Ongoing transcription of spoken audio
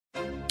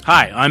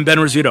Hi, I'm Ben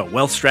Rizzuto,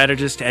 wealth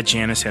strategist at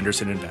Janus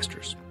Henderson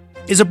Investors.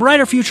 Is a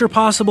brighter future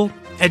possible?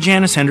 At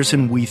Janus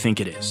Henderson, we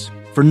think it is.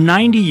 For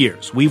 90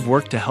 years, we've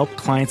worked to help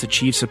clients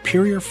achieve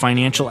superior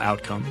financial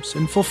outcomes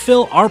and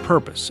fulfill our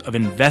purpose of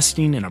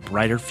investing in a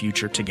brighter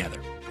future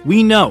together.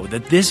 We know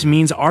that this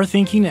means our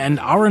thinking and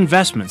our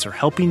investments are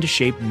helping to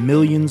shape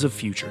millions of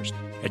futures.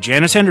 At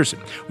Janus Henderson,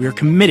 we are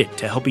committed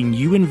to helping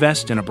you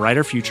invest in a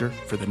brighter future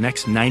for the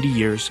next 90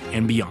 years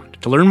and beyond.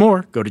 To learn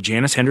more, go to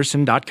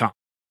janushenderson.com.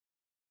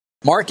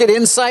 Market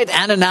insight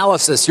and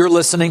analysis. You're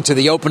listening to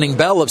the opening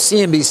bell of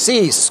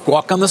CNBC's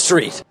Squawk on the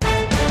Street.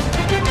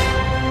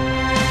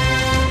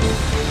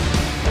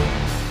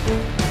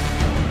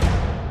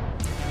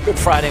 Good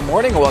Friday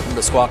morning. Welcome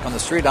to Squawk on the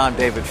Street. I'm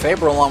David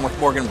Faber, along with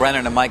Morgan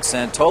Brennan and Mike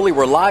Santoli.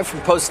 We're live from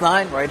Post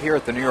 9 right here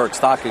at the New York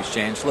Stock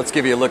Exchange. Let's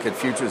give you a look at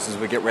futures as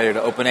we get ready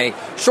to open a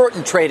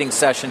shortened trading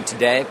session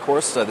today. Of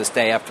course, this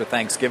day after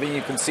Thanksgiving,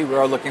 you can see we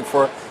are looking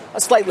for a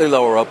slightly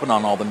lower open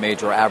on all the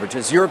major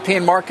averages.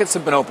 European markets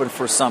have been open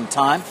for some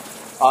time.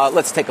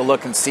 Let's take a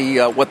look and see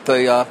what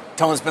the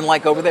tone has been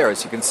like over there.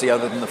 As you can see,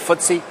 other than the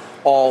FTSE,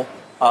 all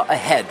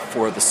ahead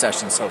for the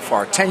session so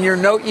far. 10-year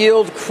note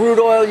yield, crude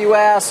oil, you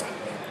ask.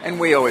 And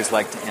we always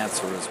like to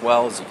answer as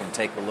well. As you can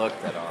take a look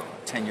at our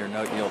 10-year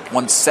note yield,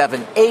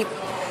 178,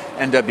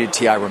 and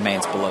WTI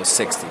remains below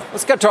 60.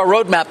 Let's get to our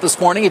roadmap this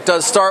morning. It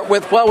does start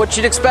with, well, what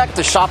you'd expect,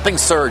 the shopping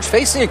surge.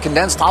 Facing a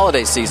condensed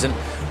holiday season,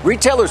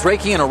 retailers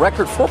raking in a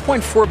record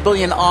 $4.4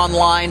 billion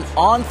online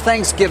on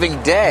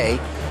Thanksgiving Day.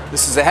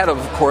 This is ahead of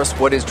course,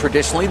 what is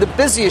traditionally the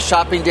busiest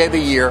shopping day of the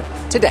year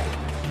today.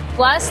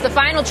 Plus, the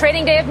final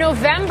trading day of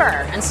November,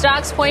 and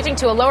stocks pointing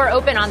to a lower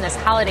open on this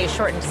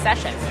holiday-shortened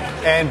session.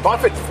 And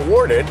Buffett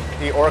thwarted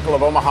the Oracle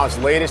of Omaha's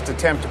latest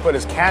attempt to put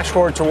his cash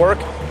hoard to work,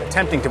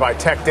 attempting to buy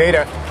tech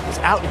data, is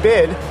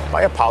outbid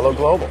by Apollo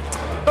Global.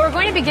 But we're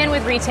going to begin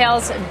with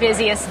retail's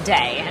busiest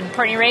day. And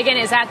Courtney Reagan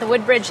is at the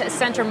Woodbridge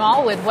Center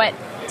Mall with what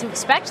to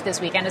expect this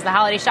weekend as the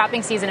holiday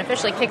shopping season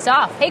officially kicks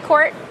off. Hey,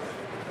 Court.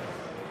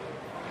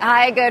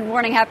 Hi, good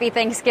morning. Happy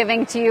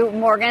Thanksgiving to you,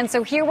 Morgan.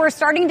 So here we're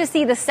starting to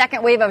see the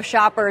second wave of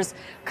shoppers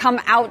come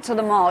out to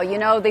the mall. You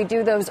know, they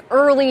do those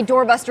early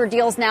doorbuster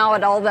deals now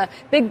at all the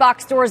big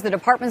box stores, the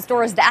department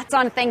stores. That's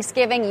on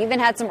Thanksgiving. You even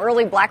had some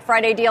early Black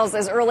Friday deals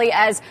as early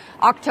as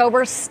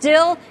October.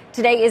 Still,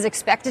 today is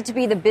expected to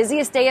be the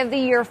busiest day of the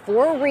year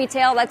for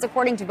retail. That's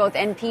according to both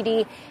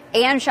NPD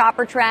and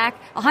ShopperTrack.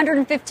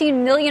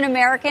 115 million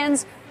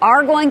Americans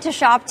are going to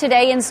shop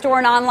today in store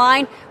and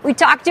online. We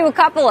talked to a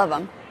couple of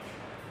them.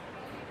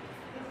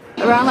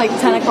 Around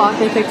 10 o'clock,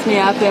 they picked me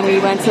up, and we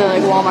went to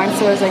Walmart and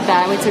stores like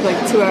that, and we took a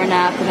 2-hour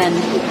nap, and then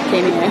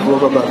came here. I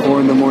woke up at 4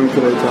 in the morning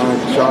today trying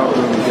to shop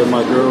and get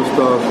my girl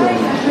stuff,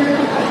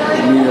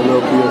 and me a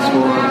little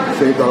PS4.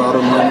 Saved a lot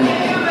of money.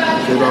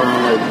 Saved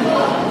around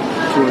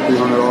 $200 or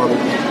 $300.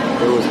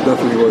 It was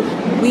definitely worth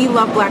it. We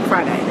love Black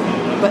Friday,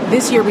 but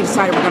this year we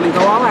decided we're going to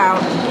go all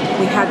out.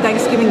 We had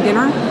Thanksgiving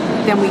dinner.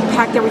 Then we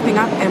packed everything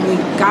up and we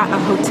got a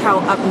hotel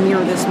up near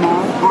this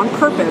mall on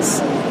purpose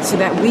so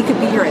that we could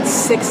be here at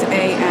 6 a.m.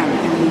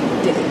 and we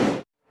did it.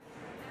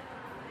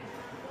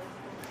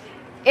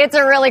 It's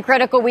a really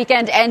critical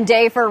weekend and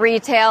day for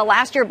retail.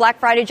 Last year, Black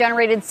Friday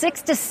generated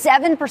 6 to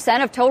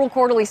 7% of total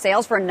quarterly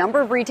sales for a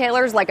number of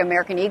retailers like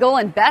American Eagle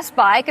and Best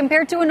Buy,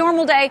 compared to a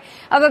normal day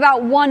of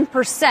about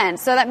 1%.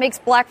 So that makes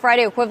Black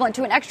Friday equivalent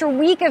to an extra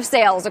week of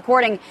sales,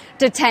 according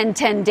to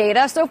 1010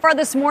 data. So far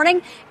this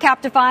morning,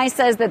 Captify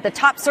says that the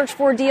top search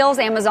for deals,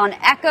 Amazon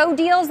Echo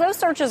deals, those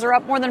searches are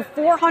up more than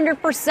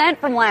 400%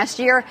 from last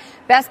year.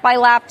 Best Buy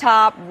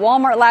laptop,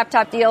 Walmart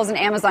laptop deals, and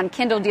Amazon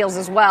Kindle deals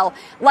as well.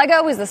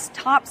 Lego is the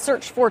top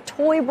search for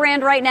toy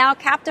brand right now.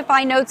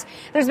 Captify notes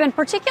there's been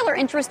particular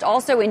interest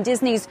also in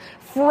Disney's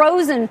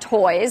Frozen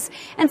toys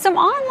and some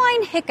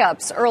online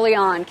hiccups early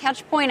on.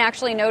 Catchpoint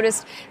actually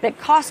noticed that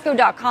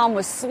Costco.com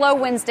was slow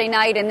Wednesday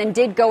night and then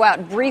did go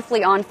out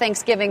briefly on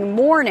Thanksgiving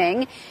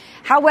morning.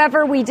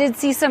 However, we did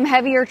see some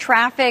heavier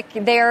traffic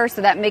there,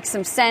 so that makes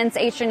some sense.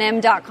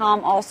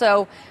 H&M.com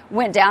also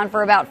went down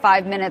for about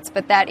 5 minutes,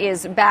 but that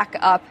is back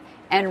up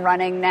and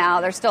running now.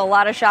 There's still a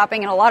lot of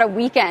shopping and a lot of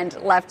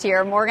weekend left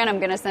here. Morgan, I'm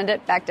going to send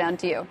it back down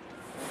to you.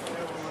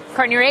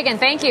 Courtney Reagan,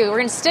 thank you. We're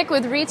going to stick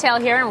with retail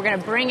here, and we're going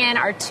to bring in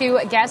our two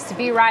guests,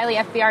 B. Riley,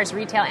 FBR's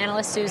retail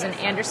analyst, Susan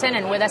Anderson,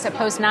 and with us at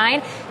Post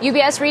 9,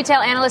 UBS retail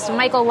analyst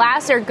Michael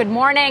Lasser. Good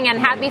morning and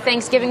happy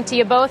Thanksgiving to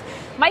you both.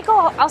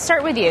 Michael, I'll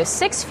start with you.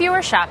 6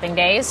 fewer shopping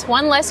days,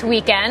 1 less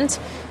weekend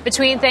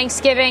between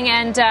Thanksgiving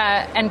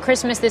and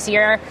Christmas this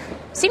year.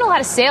 Seen a lot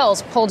of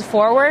sales pulled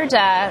forward,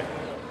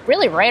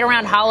 really right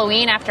around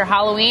Halloween, after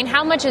Halloween.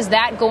 How much is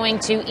that going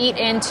to eat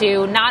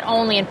into not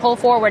only and pull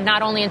forward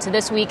not only into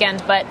this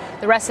weekend, but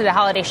the rest of the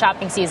holiday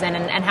shopping season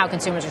and how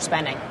consumers are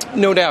spending?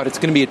 No doubt. It's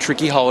going to be a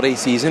tricky holiday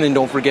season. And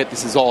don't forget,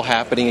 this is all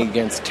happening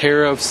against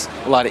tariffs,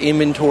 a lot of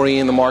inventory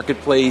in the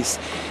marketplace,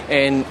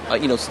 and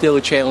still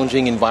a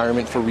challenging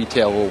environment for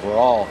retail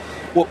overall.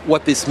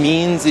 What this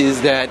means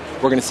is that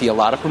we're going to see a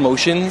lot of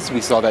promotions. We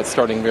saw that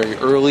starting very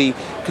early.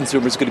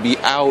 Consumers are going to be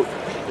out.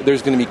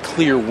 There's going to be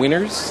clear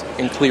winners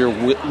and clear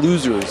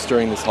losers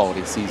during this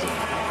holiday season.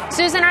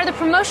 Susan, are the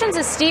promotions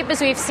as steep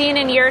as we've seen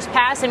in years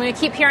past? And we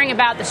keep hearing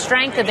about the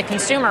strength of the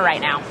consumer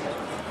right now.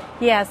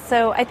 Yeah,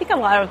 so I think a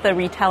lot of the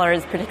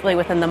retailers, particularly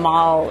within the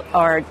mall,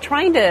 are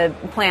trying to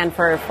plan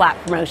for flat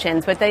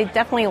promotions, but they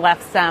definitely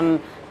left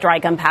some dry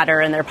gunpowder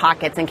in their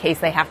pockets in case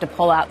they have to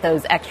pull out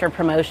those extra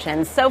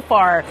promotions. So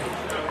far,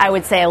 I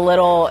would say a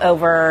little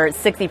over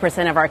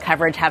 60% of our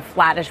coverage have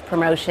flattish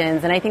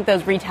promotions, and I think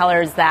those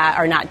retailers that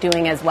are not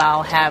doing as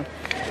well have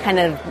kind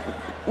of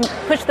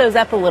pushed those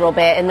up a little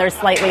bit, and they're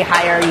slightly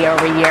higher year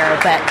over year.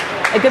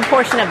 But a good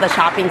portion of the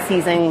shopping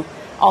season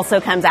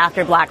also comes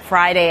after Black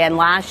Friday, and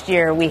last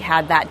year we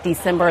had that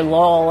December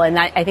lull, and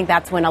I think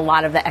that's when a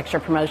lot of the extra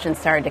promotions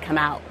started to come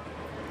out.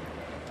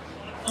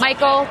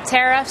 Michael,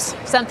 tariffs,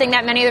 something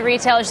that many of the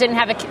retailers didn't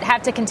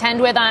have to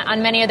contend with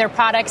on many of their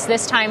products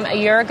this time a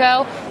year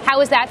ago. How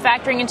is that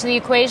factoring into the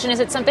equation? Is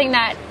it something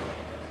that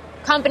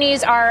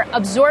companies are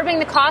absorbing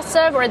the costs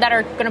of, or that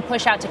are going to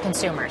push out to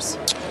consumers?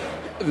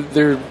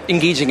 They're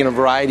engaging in a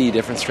variety of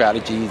different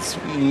strategies.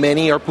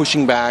 Many are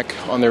pushing back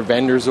on their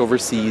vendors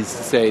overseas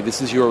to say,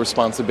 this is your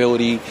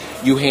responsibility,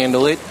 you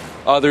handle it.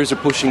 Others are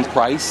pushing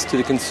price to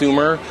the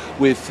consumer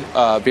with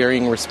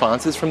varying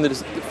responses from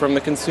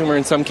the consumer.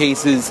 In some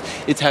cases,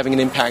 it's having an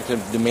impact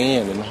on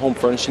demand. In the home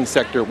furnishing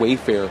sector,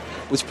 Wayfair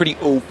was pretty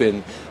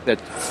open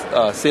that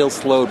sales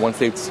slowed once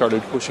they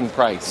started pushing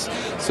price.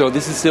 So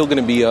this is still going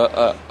to be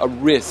a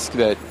risk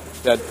that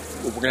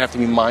we're going to have to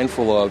be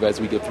mindful of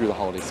as we get through the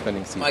holiday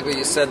spending season. Michael,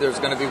 you said there's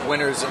going to be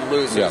winners and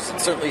losers. Yeah. It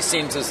certainly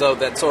seems as though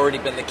that's already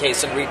been the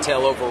case in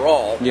retail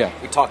overall. Yeah.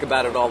 We talk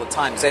about it all the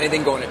time. Is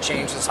anything going to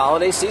change this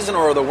holiday season,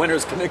 or are the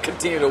winners going to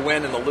continue to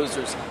win and the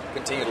losers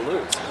continue to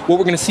lose? What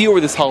we're going to see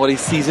over this holiday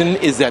season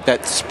is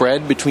that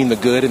spread between the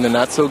good and the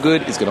not so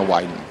good is going to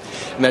widen.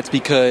 And that's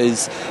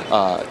because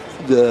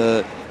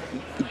the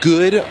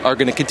good are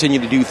going to continue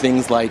to do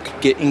things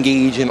like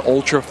engage in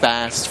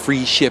ultra-fast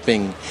free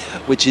shipping,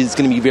 which is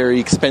going to be very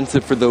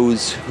expensive for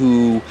those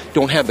who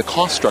don't have the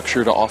cost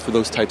structure to offer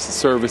those types of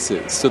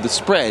services. So the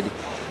spread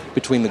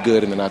between the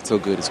good and the not so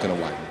good is going to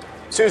widen.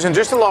 Susan,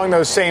 just along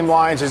those same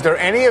lines, is there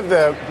any of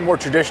the more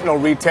traditional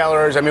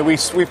retailers, I mean, we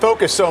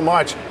focus so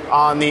much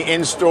on the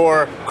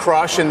in-store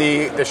crush and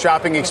the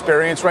shopping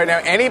experience right now.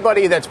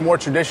 Anybody that's more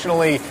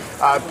traditionally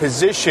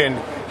positioned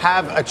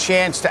have a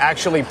chance to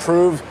actually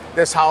prove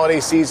this holiday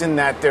season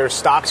that their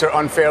stocks are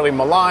unfairly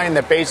maligned,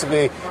 that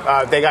basically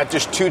they got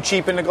just too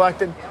cheap and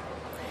neglected?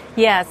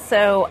 Yeah,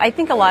 so I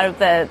think a lot of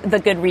the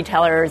good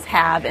retailers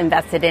have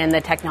invested in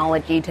the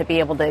technology to be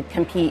able to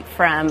compete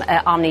from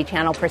an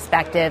omni-channel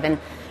perspective, and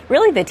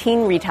really the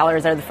teen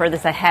retailers are the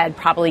furthest ahead,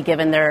 probably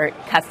given their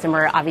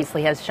customer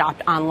obviously has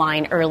shopped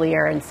online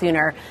earlier and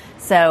sooner.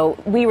 So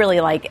we really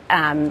like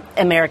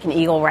American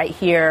Eagle right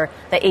here.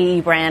 The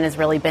AE brand is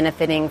really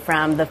benefiting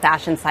from the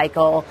fashion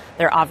cycle.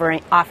 They're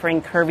offering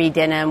curvy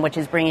denim, which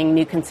is bringing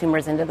new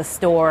consumers into the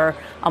store.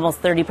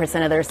 Almost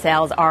 30% of their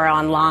sales are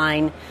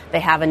online. They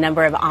have a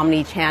number of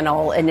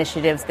omni-channel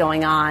initiatives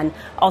going on.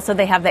 Also,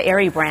 they have the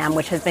Aerie brand,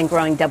 which has been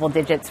growing double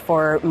digits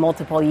for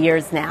multiple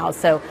years now.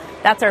 So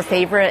that's our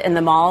favorite in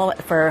the mall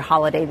for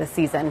holiday this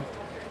season.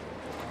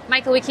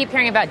 Michael, we keep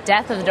hearing about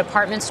death of the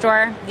department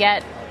store,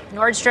 yet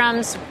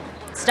Nordstrom's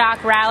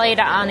stock rallied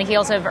on the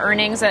heels of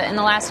earnings in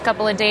the last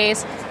couple of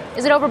days.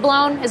 Is it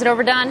overblown? Is it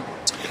overdone?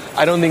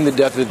 I don't think the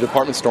death of the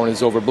department store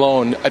is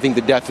overblown. I think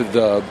the death of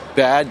the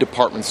bad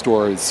department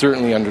store is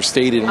certainly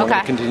understated, and we're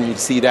going to continue to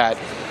see that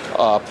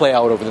play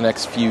out over the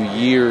next few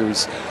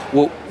years.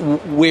 Well,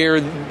 where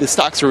the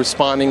stocks are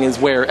responding is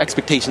where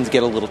expectations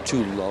get a little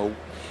too low,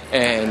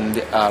 and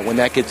when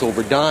that gets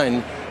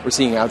overdone, we're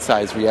seeing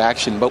outsized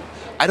reaction. But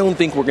I don't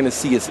think we're going to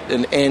see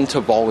an end to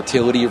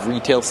volatility of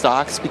retail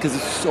stocks because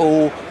it's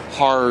so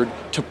hard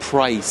to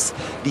price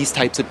these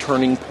types of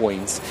turning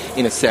points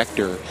in a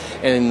sector.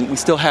 And we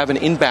still have an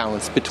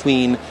imbalance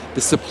between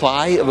the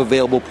supply of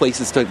available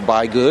places to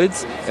buy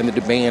goods and the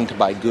demand to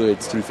buy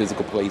goods through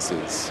physical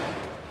places.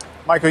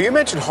 Michael, you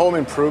mentioned home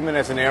improvement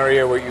as an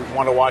area where you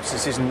want to watch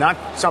this season. Not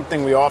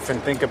something we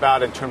often think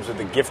about in terms of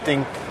the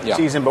gifting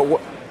season,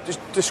 but just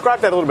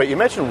describe that a little bit. You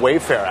mentioned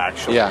Wayfair,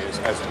 actually,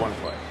 as one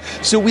play.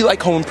 So we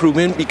like home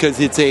improvement because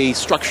it's a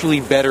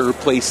structurally better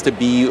place to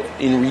be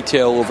in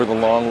retail over the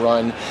long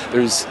run.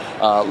 There's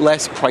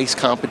less price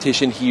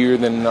competition here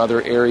than in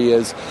other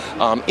areas.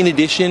 In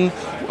addition,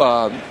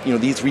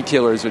 these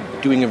retailers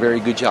are doing a very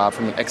good job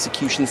from an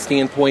execution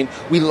standpoint.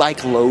 We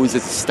like Lowe's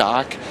as a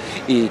stock.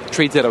 It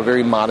trades at a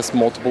very modest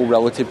multiple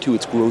relative to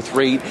its growth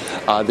rate.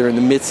 They're in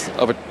the midst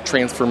of a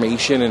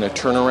transformation and a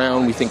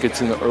turnaround. We think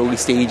it's in the early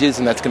stages,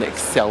 and that's going to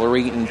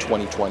accelerate in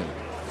 2020.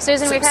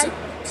 Susan, we've had...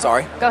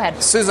 Sorry. Go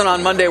ahead. Susan,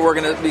 on Monday we're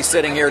going to be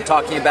sitting here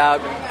talking about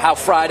how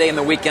Friday and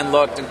the weekend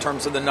looked in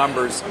terms of the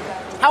numbers.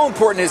 How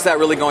important is that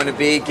really going to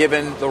be,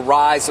 given the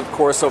rise, of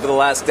course, over the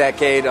last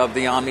decade of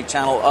the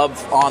omni-channel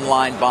of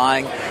online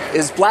buying?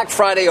 Is Black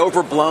Friday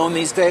overblown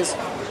these days?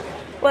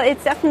 Well,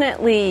 it's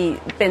definitely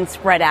been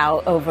spread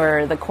out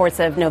over the course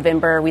of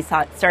November. We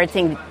started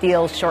seeing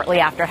deals shortly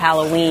after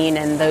Halloween,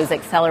 and those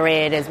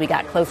accelerated as we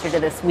got closer to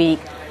this week.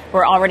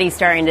 we're already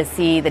starting to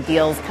see the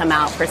deals come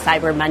out for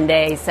Cyber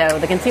Monday. So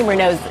the consumer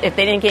knows if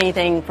they didn't get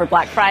anything for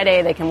Black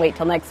Friday, they can wait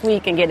till next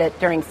week and get it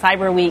during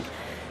Cyber Week.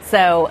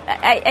 So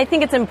I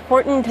think it's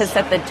important to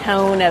set the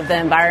tone of the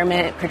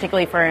environment,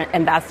 particularly for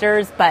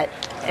investors. But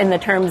in the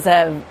terms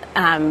of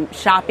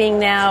shopping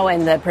now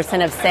and the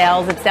percent of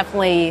sales, it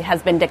definitely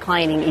has been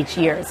declining each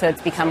year. So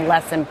it's become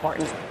less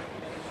important.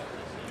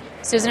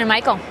 Susan and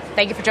Michael,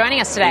 thank you for joining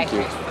us today. Thank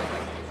you.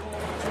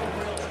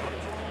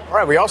 All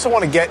right, we also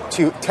want to get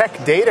to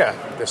Tech Data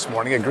this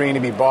morning, agreeing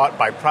to be bought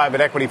by private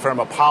equity firm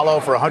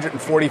Apollo for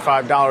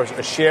 $145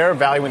 a share,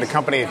 valuing the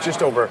company at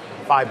just over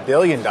 $5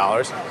 billion.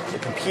 The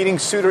competing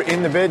suitor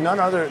in the bid, none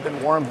other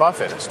than Warren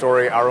Buffett, a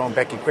story our own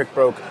Becky Quick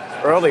broke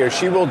earlier.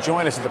 She will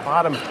join us at the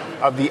bottom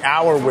of the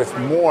hour with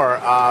more.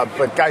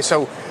 But guys,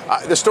 so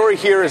the story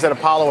here is that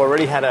Apollo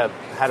already had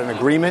an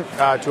agreement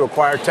to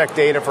acquire Tech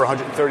Data for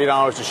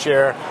 $130 a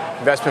share.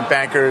 Investment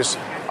bankers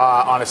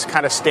on a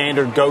kind of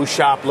standard go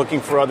shop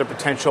looking for other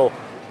potential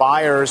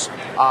buyers.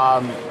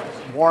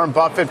 Warren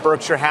Buffett,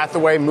 Berkshire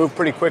Hathaway moved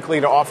pretty quickly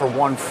to offer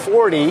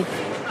 $140,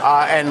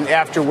 and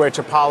after which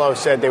Apollo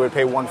said they would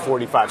pay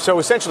 $145. So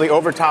essentially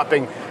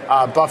overtopping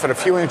Buffett. A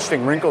few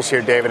interesting wrinkles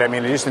here, David. I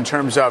mean, just in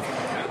terms of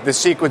the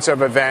sequence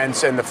of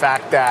events and the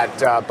fact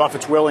that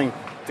Buffett's willing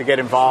to get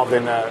involved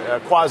in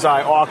a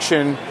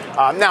quasi-auction.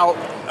 Now,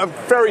 a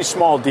very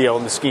small deal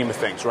in the scheme of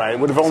things, right? It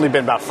would have only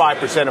been about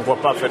 5% of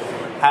what Buffett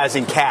has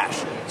in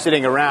cash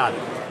sitting around.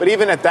 But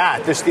even at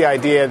that, just the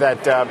idea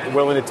that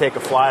willing to take a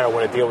flyer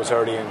when a deal was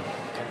already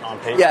on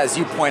paper. Yeah, as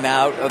you point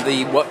out,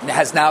 what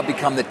has now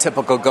become the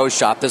typical go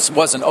shop. This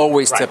wasn't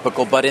always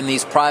typical, but in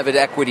these private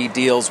equity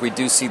deals, we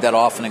do see that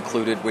often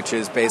included, which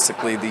is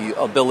basically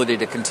the ability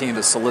to continue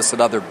to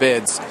solicit other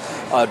bids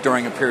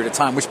during a period of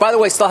time, which, by the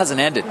way, still hasn't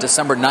ended.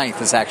 December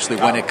 9th is actually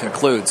when it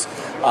concludes.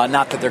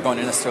 Not that they're going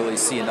to necessarily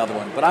see another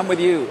one. But I'm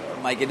with you,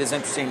 Mike. It is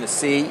interesting to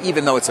see,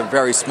 even though it's a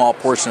very small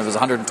portion of his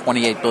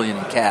 $128 billion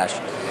in cash.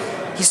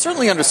 He's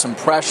certainly under some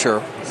pressure,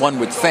 one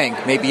would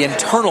think, maybe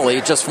internally,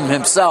 just from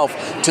himself,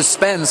 to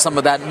spend some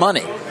of that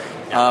money.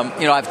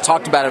 I've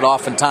talked about it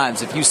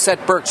oftentimes. If you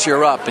set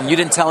Berkshire up and you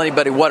didn't tell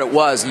anybody what it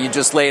was and you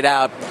just laid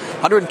out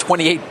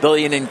 $128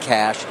 billion in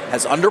cash,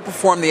 has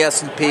underperformed the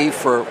S&P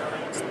for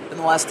in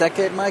the last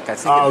decade, Mike? I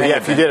think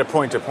if you did a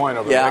point-to-point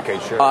over a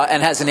decade, sure.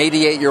 And has an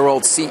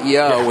 88-year-old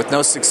CEO with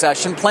no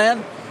succession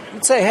plan,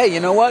 you'd say, hey, you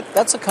know what?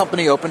 That's a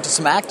company open to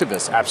some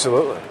activism.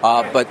 Absolutely.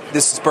 But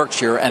this is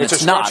Berkshire, and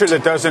it's not. It's a structure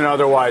that doesn't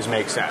otherwise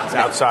make sense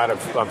outside of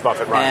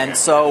Buffett running And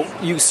so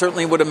you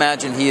certainly would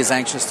imagine he is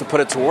anxious to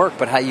put it to work,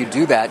 but how you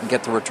do that and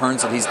get the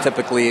returns that he's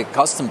typically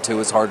accustomed to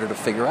is harder to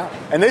figure out.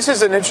 And this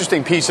is an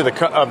interesting piece of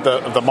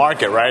the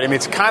market, right? I mean,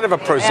 it's kind of a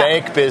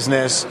prosaic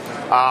business,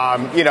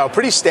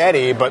 pretty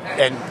steady,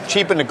 and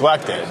cheap and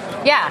neglected.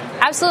 Yeah,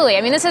 absolutely.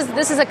 I mean, this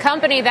is a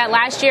company that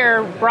last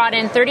year brought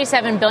in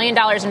 $37 billion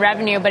in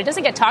revenue, but it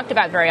doesn't get talked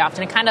about very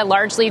often. It kind of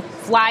largely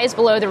flies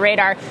below the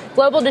radar.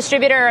 Global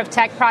distributor of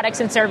tech products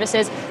and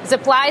services. It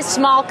supplies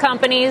small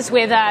companies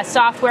with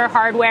software,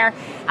 hardware,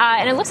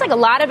 and it looks like a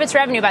lot of its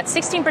revenue, about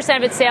 16%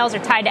 of its sales, are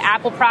tied to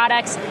Apple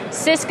products.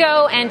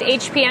 Cisco and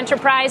HP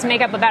Enterprise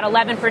make up about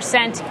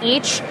 11%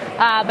 each,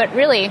 but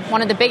really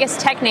one of the biggest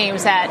tech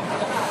names that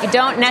you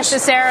don't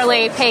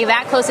necessarily pay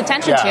that close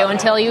attention to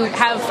until you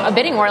have a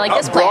bidding war like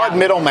this play out. A broad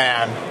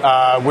middleman,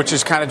 which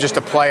is kind of just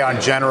a play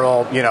on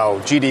general,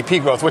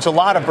 GDP growth, which a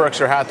lot of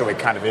Berkshire Hathaway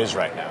kind of is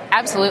right now.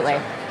 Absolutely.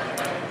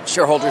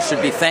 Shareholders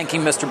should be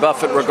thanking Mr.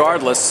 Buffett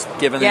regardless,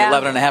 given the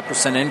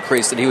 11.5%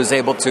 increase that he was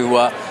able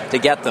to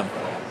get them.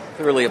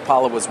 Clearly,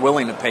 Apollo was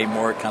willing to pay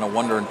more. Kind of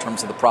wonder in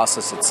terms of the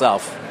process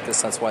itself. I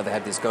guess that's why they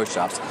had these go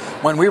shops.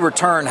 When we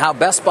return, how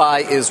Best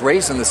Buy is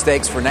raising the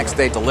stakes for next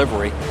day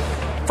delivery.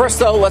 First,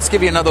 though, let's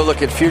give you another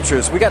look at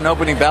futures. We got an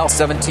opening bell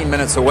 17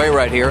 minutes away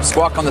right here.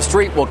 Squawk on the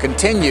Street will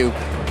continue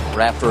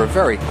after a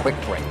very quick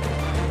break.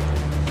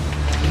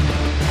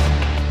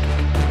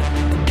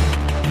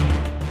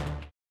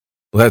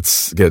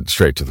 Let's get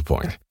straight to the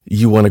point.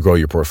 You want to grow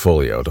your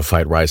portfolio to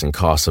fight rising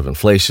costs of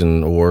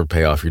inflation or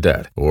pay off your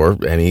debt, or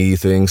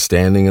anything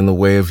standing in the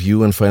way of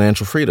you and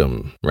financial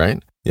freedom,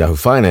 right? Yahoo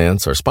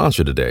Finance, our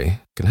sponsor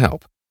today, can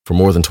help. For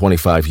more than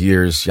 25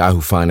 years, Yahoo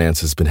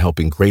Finance has been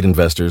helping great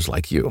investors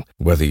like you.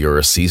 Whether you're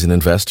a seasoned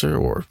investor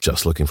or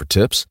just looking for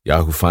tips,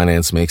 Yahoo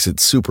Finance makes it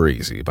super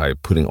easy by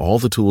putting all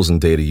the tools and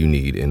data you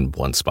need in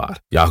one spot.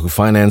 Yahoo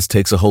Finance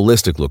takes a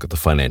holistic look at the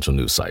financial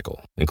news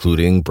cycle,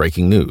 including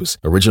breaking news,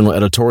 original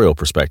editorial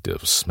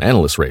perspectives,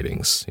 analyst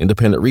ratings,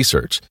 independent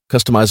research,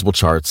 customizable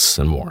charts,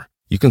 and more.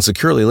 You can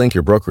securely link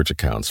your brokerage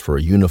accounts for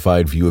a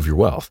unified view of your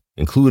wealth,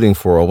 including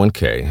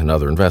 401k and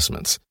other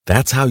investments.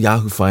 That's how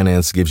Yahoo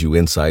Finance gives you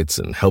insights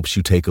and helps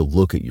you take a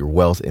look at your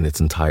wealth in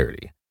its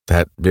entirety.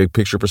 That big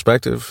picture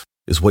perspective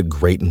is what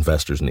great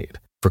investors need.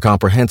 For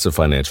comprehensive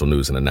financial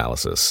news and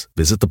analysis,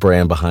 visit the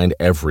brand behind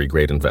every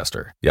great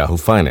investor,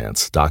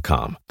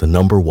 yahoofinance.com, the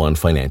 #1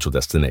 financial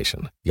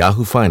destination,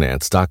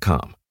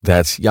 yahoofinance.com.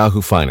 That's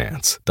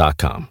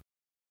yahoofinance.com.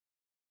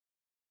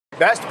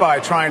 Best Buy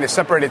trying to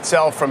separate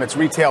itself from its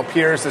retail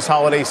peers this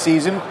holiday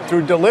season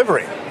through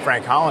delivery.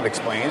 Frank Holland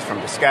explains from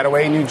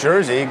Piscataway, New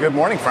Jersey. Good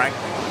morning, Frank.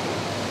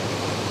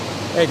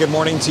 Hey, good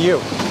morning to you.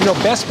 You know,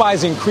 Best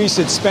Buy's increased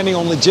its spending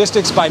on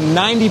logistics by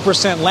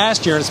 90%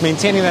 last year, and it's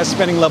maintaining that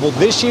spending level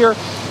this year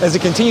as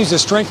it continues to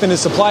strengthen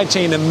its supply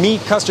chain to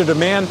meet customer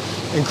demand,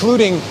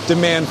 including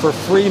demand for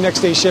free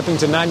next-day shipping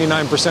to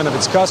 99% of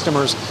its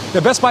customers. Now,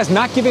 Best Buy's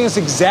not giving us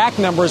exact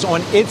numbers on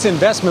its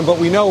investment, but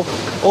we know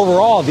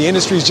overall the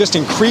industry's just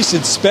increased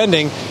its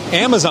spending.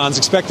 Amazon's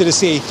expected to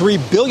see a $3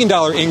 billion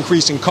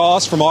increase in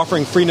costs from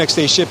offering free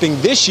next-day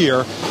shipping this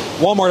year.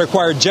 Walmart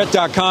acquired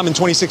Jet.com in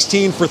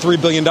 2016 for $3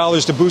 billion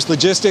to boost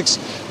logistics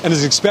and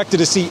is expected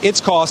to see its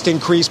cost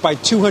increase by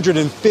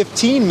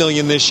 $215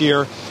 million this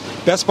year.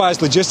 Best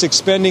Buy's logistics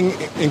spending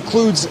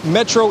includes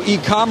metro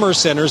e-commerce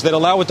centers that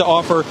allow it to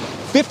offer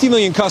 50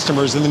 million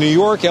customers in the New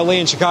York, LA,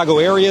 and Chicago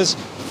areas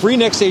free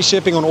next-day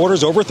shipping on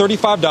orders over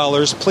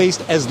 $35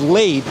 placed as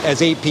late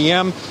as 8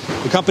 p.m.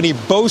 The company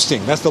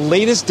boasting that's the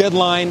latest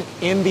deadline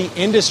in the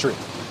industry.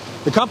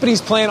 The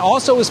company's plan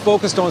also is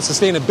focused on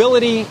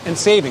sustainability and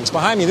savings.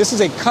 Behind me, this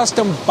is a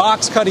custom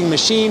box-cutting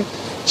machine.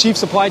 Chief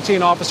Supply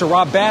Chain Officer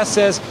Rob Bass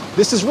says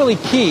this is really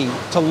key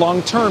to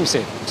long-term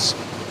savings.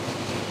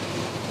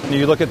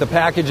 You look at the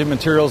packaging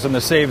materials and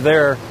the save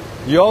there.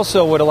 You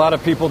also, what a lot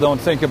of people don't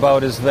think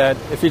about is that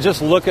if you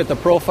just look at the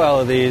profile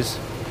of these,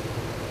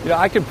 you know,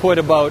 I could put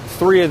about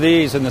 3 of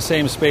these in the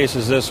same space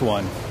as this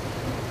one.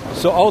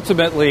 So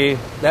ultimately,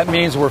 that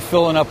means we're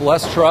filling up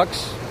less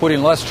trucks,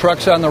 putting less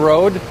trucks on the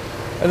road.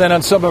 And then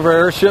on some of our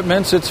air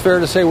shipments, it's fair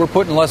to say we're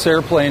putting less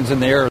airplanes in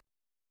the air.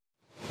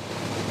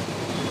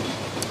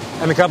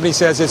 And the company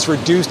says it's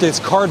reduced its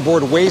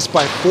cardboard waste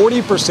by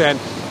 40%.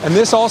 And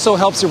this also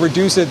helps it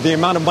reduce the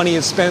amount of money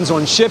it spends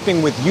on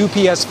shipping with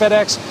UPS,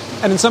 FedEx,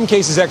 and in some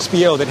cases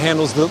XPO that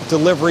handles the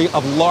delivery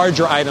of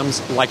larger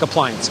items like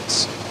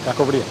appliances. Back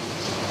over to you.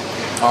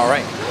 All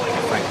right.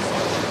 Frank.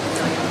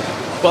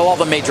 Well, all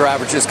the major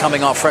averages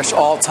coming off fresh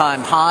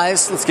all-time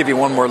highs. Let's give you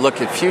one more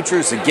look at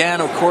futures.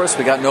 Again, of course,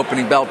 we got an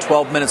opening bell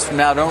 12 minutes from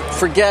now. Don't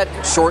forget,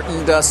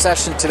 shortened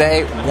session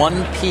today,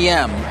 1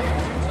 p.m.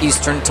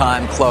 Eastern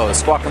Time close.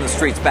 Squawk on the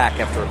Street's back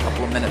after a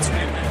couple of minutes.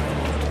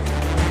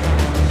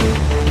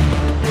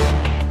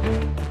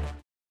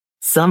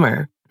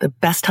 Summer, the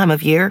best time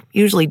of year,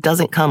 usually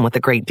doesn't come with a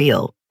great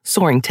deal.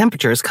 Soaring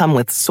temperatures come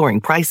with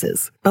soaring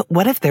prices. But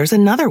what if there's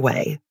another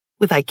way?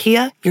 With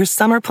IKEA, your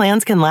summer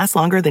plans can last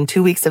longer than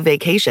 2 weeks of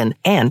vacation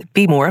and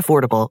be more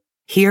affordable.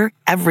 Here,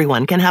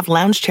 everyone can have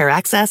lounge chair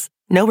access,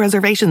 no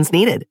reservations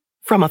needed.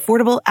 From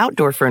affordable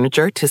outdoor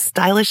furniture to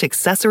stylish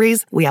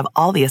accessories, we have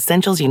all the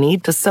essentials you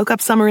need to soak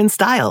up summer in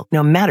style,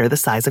 no matter the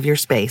size of your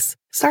space.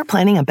 Start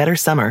planning a better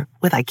summer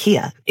with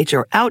IKEA. It's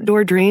your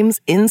outdoor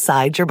dreams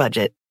inside your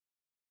budget.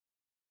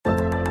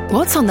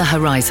 What's on the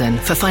horizon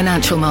for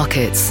financial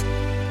markets?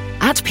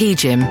 At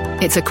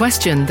PGIM, it's a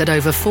question that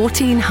over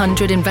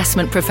 1,400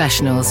 investment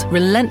professionals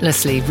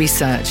relentlessly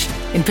research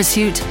in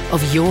pursuit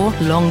of your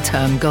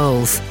long-term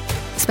goals.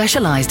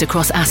 Specialized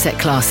across asset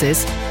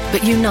classes,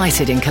 but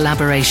united in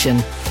collaboration,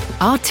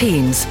 our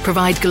teams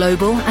provide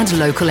global and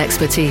local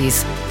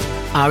expertise.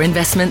 Our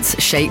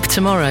investments shape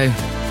tomorrow,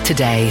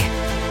 today.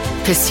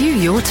 Pursue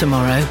your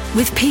tomorrow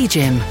with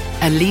PGIM,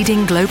 a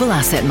leading global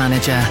asset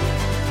manager.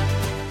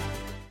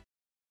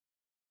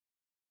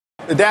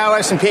 The Dow,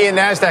 S&P, and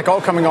NASDAQ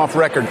all coming off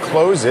record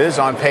closes,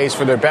 on pace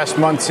for their best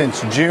month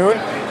since June,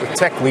 with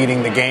tech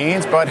leading the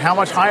gains. But how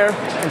much higher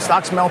can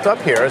stocks melt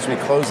up here as we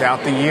close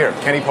out the year?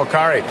 Kenny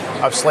Polcari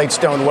of Slate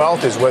Stone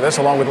Wealth is with us,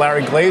 along with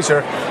Larry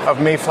Glazer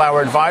of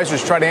Mayflower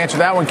Advisors. Try to answer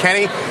that one,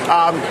 Kenny.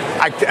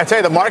 I tell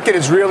you, the market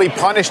has really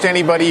punished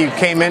anybody who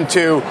came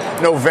into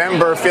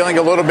November feeling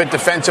a little bit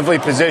defensively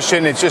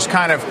positioned. It's just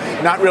kind of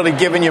not really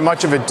giving you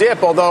much of a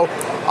dip, although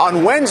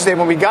on Wednesday,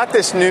 when we got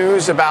this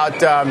news about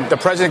the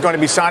president going to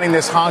be signing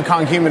this Hong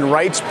Kong human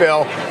rights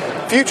bill,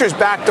 futures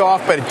backed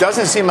off, but it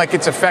doesn't seem like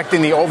it's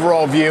affecting the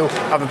overall view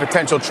of a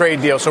potential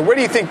trade deal. So where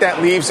do you think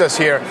that leaves us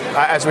here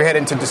as we head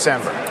into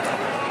December?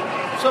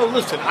 So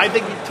listen, I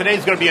think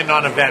today's going to be a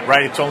non-event,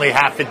 right? It's only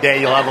half a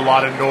day. You'll have a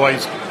lot of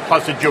noise,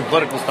 plus the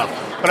geopolitical stuff.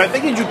 But I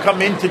think as you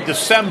come into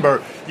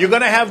December, you're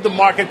going to have the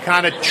market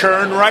kind of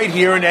churn right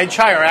here and edge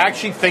higher. I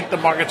actually think the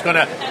market's going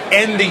to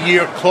end the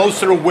year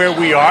closer to where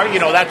we are. You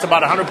know, that's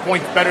about 100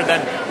 points better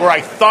than where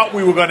I thought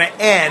we were going to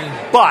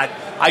end. But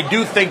I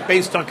do think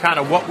based on kind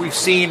of what we've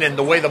seen and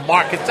the way the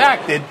market's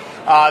acted,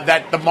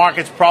 that the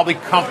market's probably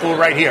comfortable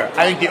right here.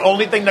 I think the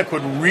only thing that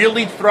could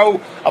really throw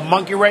a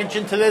monkey wrench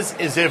into this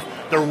is if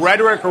the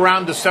rhetoric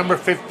around December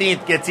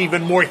 15th gets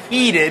even more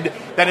heated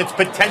than it's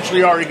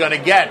potentially already going to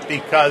get,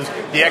 because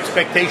the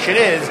expectation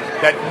is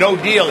that no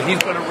deal,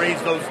 he's going to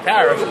raise those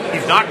tariffs.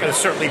 He's not going to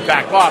certainly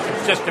back off.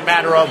 It's just a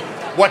matter of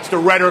what's the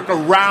rhetoric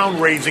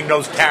around raising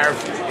those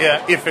tariffs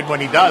if and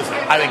when he does it.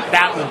 I think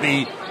that will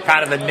be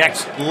kind of the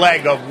next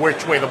leg of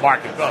which way the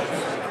market goes.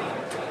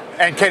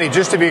 And Kenny,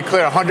 just to be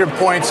clear, 100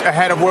 points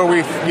ahead of where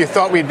you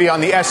thought we'd be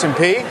on the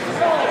S&P?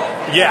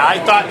 Yeah, I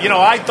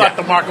thought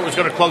the market was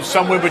going to close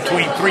somewhere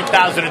between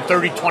 3,000 and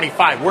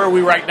 30.25. Where are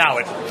we right now?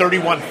 At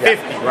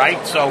 31.50,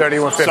 right? So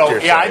 31.50. So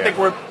I think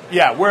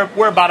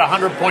we're about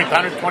 100 points,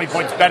 120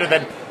 points better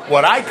than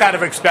what I kind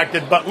of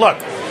expected. But look,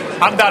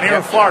 I'm down here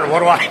in Florida. What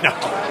do I know?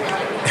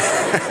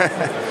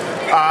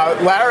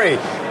 Larry,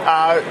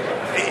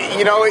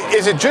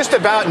 is it just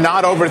about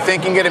not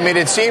overthinking it? I mean,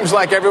 it seems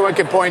like everyone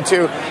can point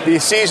to the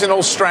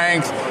seasonal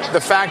strength,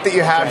 the fact that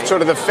you have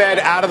sort of the Fed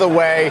out of the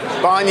way,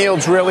 bond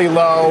yields really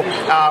low.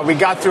 We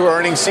got through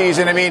earnings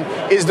season. I mean,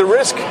 is the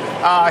risk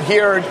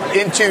here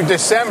into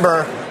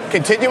December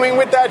continuing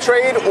with that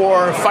trade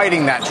or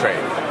fighting that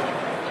trade?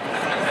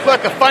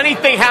 Look, a funny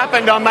thing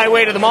happened on my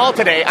way to the mall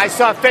today. I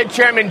saw Fed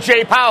Chairman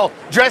Jay Powell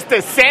dressed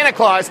as Santa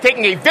Claus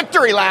taking a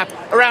victory lap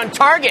around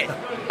Target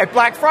at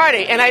Black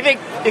Friday. And I think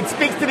it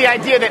speaks to the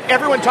idea that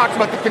everyone talks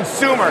about the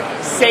consumer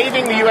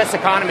saving the U.S.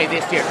 economy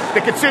this year.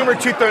 The consumer,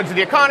 2/3 of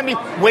the economy,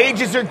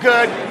 wages are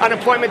good,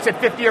 unemployment's at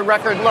 50-year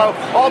record low,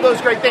 all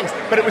those great things.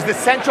 But it was the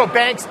central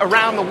banks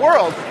around the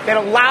world that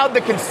allowed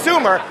the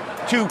consumer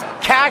to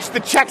cash the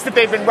checks that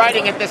they've been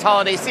writing at this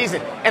holiday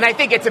season. And I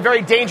think it's a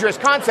very dangerous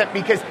concept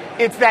because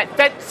it's that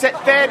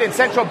Fed and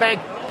central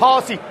bank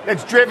policy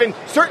that's driven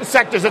certain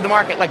sectors of the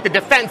market, like the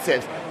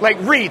defensives, like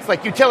REITs,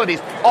 like utilities,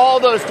 all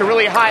those to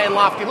really high and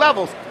lofty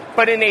levels.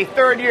 But in a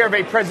third year of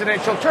a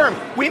presidential term,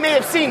 we may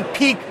have seen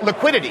peak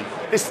liquidity.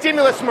 The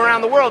stimulus from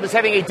around the world is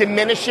having a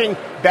diminishing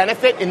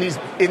benefit in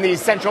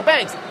these central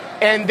banks.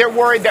 And they're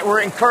worried that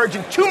we're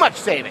encouraging too much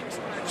savings.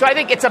 So I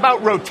think it's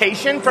about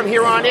rotation from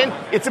here on in.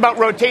 It's about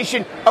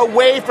rotation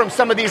away from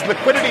some of these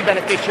liquidity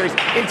beneficiaries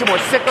into more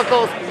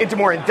cyclicals, into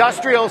more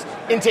industrials,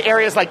 into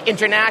areas like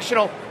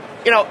international.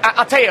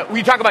 I'll tell you,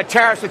 we talk about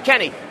tariffs with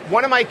Kenny.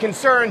 One of my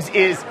concerns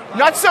is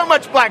not so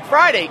much Black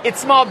Friday, it's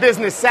Small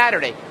Business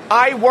Saturday.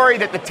 I worry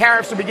that the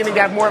tariffs are beginning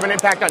to have more of an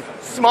impact on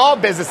small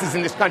businesses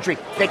in this country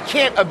that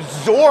can't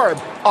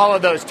absorb all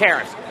of those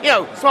tariffs.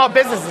 Small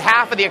business is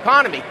half of the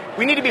economy.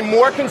 We need to be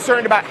more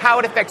concerned about how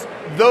it affects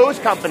those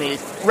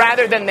companies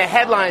rather than the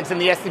headlines in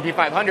the S&P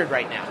 500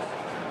 right now.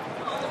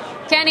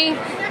 Kenny,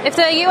 if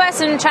the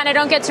U.S. and China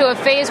don't get to a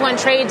phase one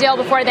trade deal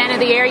before the end of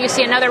the year, you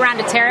see another round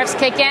of tariffs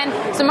kick in.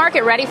 Is the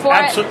market ready for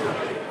it?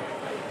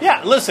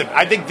 Yeah, listen,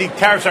 I think the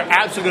tariffs are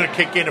absolutely going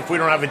to kick in if we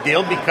don't have a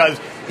deal because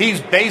he's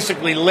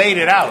basically laid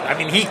it out. I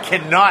mean, he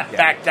cannot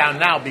back down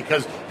now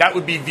because that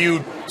would be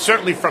viewed,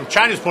 certainly from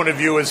China's point of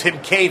view, as him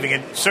caving,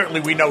 and certainly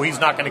we know he's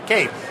not going to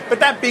cave. But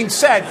that being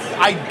said,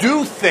 I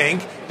do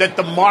think that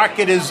the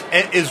market is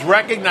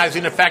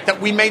recognizing the fact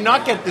that we may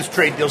not get this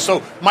trade deal.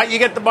 So might you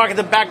get the market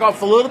to back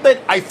off a little bit?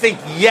 I think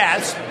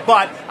yes,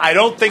 but I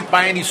don't think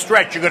by any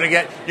stretch you're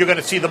going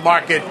to see the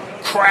market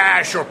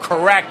crash or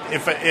correct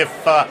if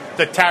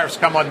the tariffs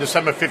come on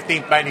December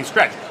 15th by any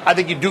stretch. I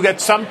think you do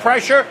get some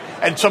pressure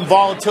and some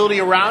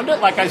volatility around it,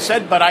 like I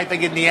said, but I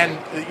think in the end,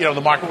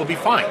 the market will be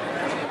fine.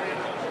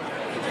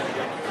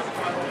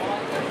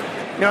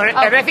 And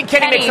I think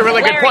Kenny makes a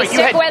really good point.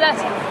 Stick with us.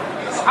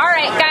 All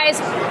right, guys,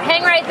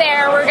 hang right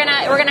there. We're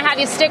gonna have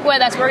you stick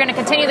with us. We're gonna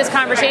continue this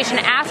conversation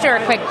after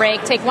a quick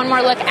break. Take one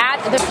more look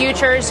at the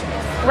futures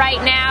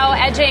right now,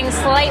 edging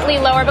slightly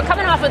lower, but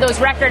coming off of those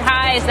record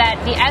highs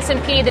that the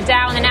S&P, the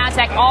Dow, and the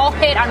Nasdaq all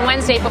hit on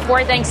Wednesday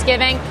before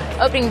Thanksgiving.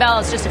 Opening bell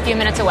is just a few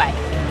minutes away.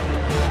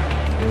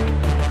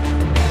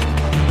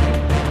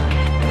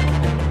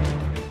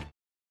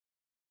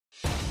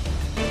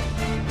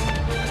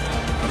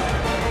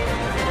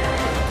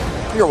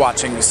 You're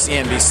watching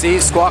CNBC,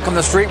 Squawk on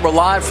the Street. We're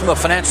live from the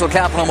financial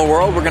capital of the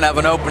world. We're going to have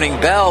an opening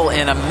bell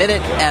in a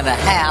minute and a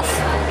half.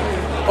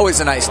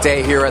 Always a nice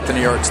day here at the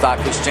New York Stock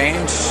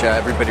Exchange.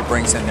 Everybody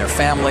brings in their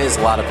families,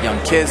 a lot of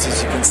young kids,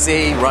 as you can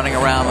see, running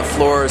around the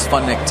floors,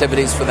 fun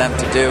activities for them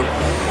to do.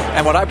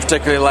 And what I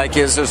particularly like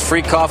is there's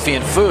free coffee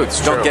and food.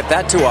 So don't get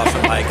that too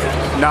often, Mike.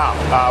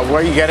 No,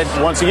 where you get it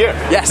once a year.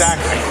 Yes.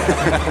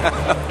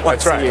 Exactly.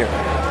 Once a year.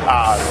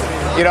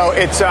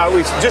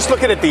 We just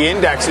looking at the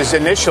indexes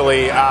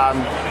initially.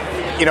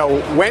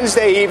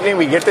 Wednesday evening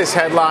we get this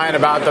headline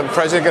about the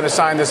president going to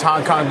sign this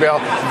Hong Kong bill.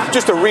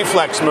 Just a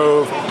reflex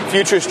move.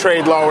 Futures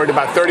trade lowered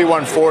about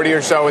 31.40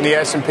 or so in the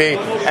S&P,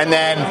 and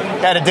then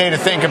had a day to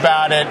think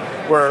about it.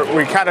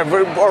 We kind of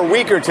are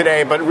weaker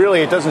today, but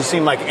really it doesn't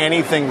seem like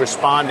anything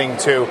responding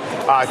to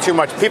too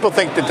much. People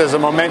think that there's a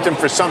momentum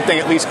for something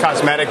at least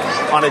cosmetic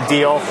on a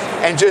deal,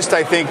 and just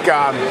I think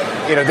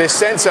this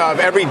sense of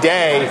every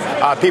day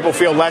people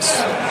feel less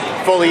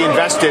fully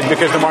invested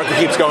because the market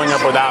keeps going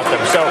up without them.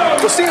 So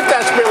we'll see if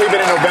that's really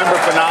been a November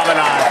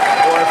phenomenon,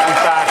 or if in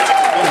fact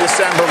in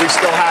December we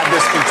still have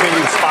this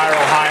continued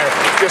spiral higher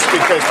just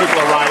because people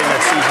are riding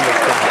that seasonal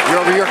trend.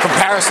 Year-over-year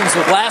comparisons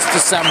with last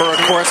December,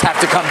 of course, have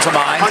to come to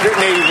mind.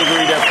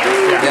 180-degree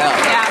difference.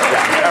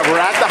 Yeah.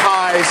 We're at the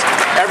highs.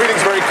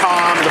 Everything's very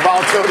calm. The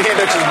volatility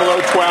index is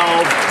below 12,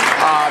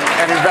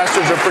 and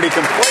investors are pretty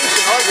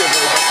complacent,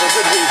 arguably, but for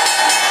good reason.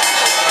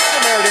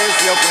 And there it is,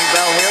 the opening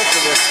bell here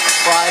for this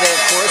Friday,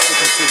 of course. You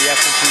can see the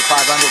S&P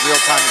 500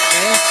 real-time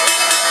exchange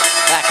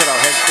back at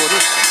our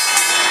headquarters.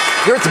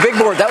 Here at the big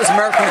board, that was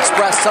American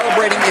Express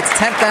celebrating its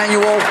 10th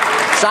annual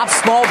Shop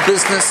Small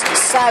Business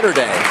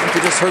Saturday. I think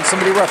you just heard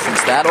somebody reference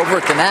that over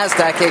at the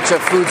NASDAQ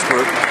HF Foods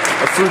Group,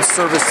 a food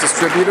service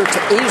distributor to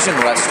Asian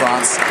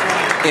restaurants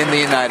in the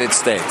United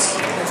States.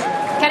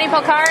 Kenny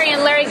Polcari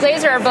and Larry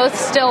Glazer are both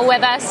still with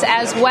us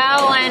as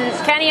well. And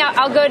Kenny,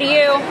 I'll go to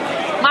you.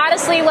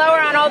 Modestly lower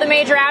on all the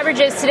major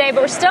averages today,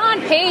 but we're still on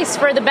pace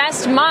for the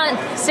best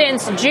month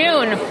since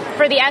June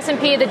for the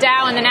S&P, the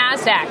Dow, and the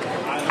NASDAQ.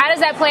 How does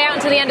that play out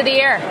into the end of the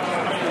year?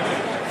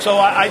 So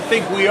I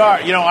think we are.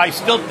 I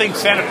still think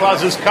Santa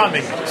Claus is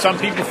coming. Some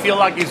people feel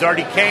like he's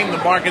already came. The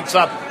market's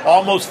up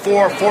almost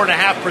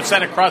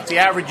 4.5% across the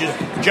averages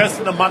just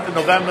in the month of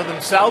November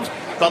themselves.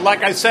 But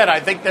like I said, I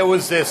think there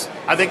was this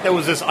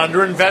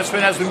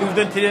underinvestment as we moved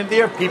into the end of the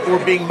year. People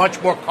were being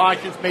much more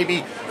cautious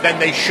maybe than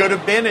they should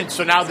have been, and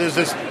so now there's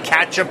this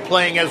catch-up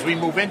playing as we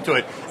move into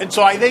it. And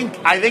so I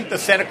think the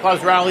Santa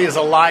Claus rally is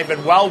alive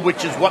and well,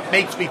 which is what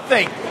makes me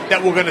think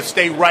that we're going to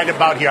stay right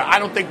about here. I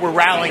don't think we're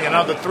rallying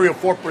another 3 or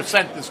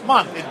 4% this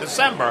month in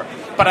December,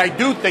 but I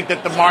do think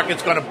that the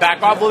market's going to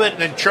back off of it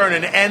and then churn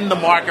and end the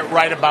market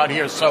right about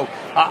here. So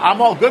I'm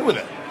all good with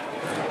it.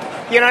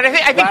 And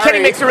I think Kenny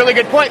makes a really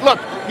good point. Look,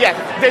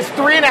 there's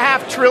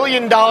 $3.5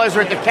 trillion worth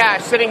of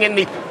cash sitting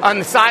on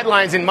the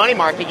sidelines in money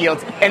market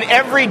yields, and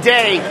every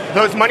day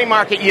those money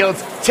market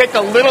yields tick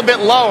a little bit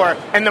lower,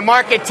 and the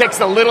market ticks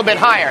a little bit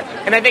higher.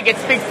 And I think it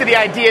speaks to the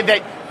idea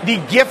that the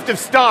gift of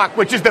stock,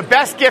 which is the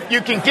best gift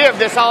you can give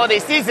this holiday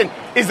season,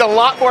 is a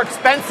lot more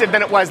expensive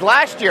than it was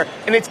last year,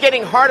 and it's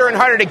getting harder and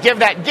harder to give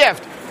that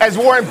gift, as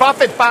Warren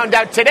Buffett found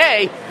out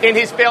today in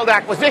his failed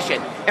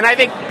acquisition. And I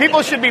think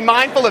people should be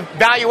mindful of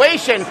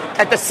valuation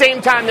at the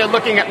same time they're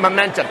looking at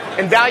momentum.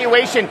 And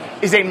valuation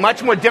is a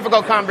much more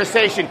difficult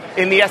conversation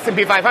in the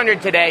S&P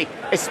 500 today,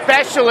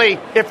 especially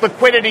if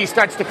liquidity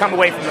starts to come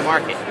away from the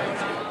market.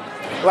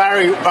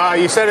 Larry,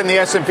 you said in the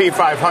S&P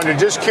 500,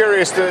 just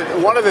curious,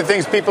 one of the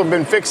things people have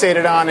been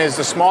fixated on is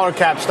the smaller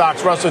cap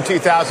stocks, Russell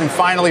 2000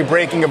 finally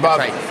breaking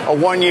above a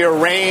one-year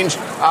range.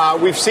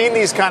 We've seen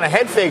these kind of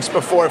head fakes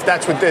before, if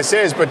that's what this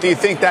is, but do you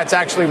think that's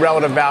actually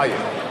relative value?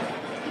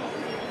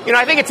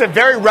 I think it's a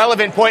very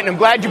relevant point, and I'm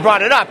glad you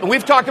brought it up. And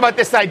we've talked about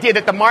this idea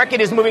that the market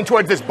is moving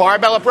towards this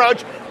barbell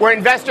approach, where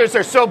investors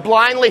are so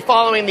blindly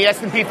following the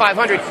S&P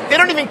 500, they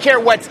don't even care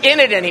what's in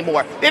it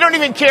anymore. They don't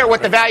even care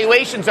what the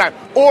valuations are.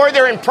 Or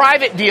they're in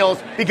private deals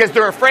because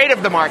they're afraid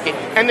of the market.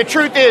 And the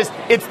truth is,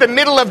 it's the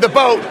middle of the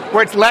boat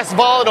where it's less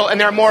volatile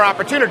and there are more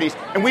opportunities.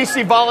 And we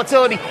see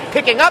volatility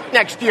picking up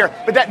next year,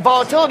 but that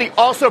volatility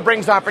also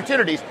brings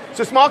opportunities.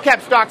 So small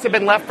cap stocks have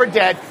been left for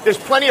dead. There's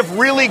plenty of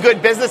really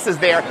good businesses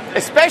there,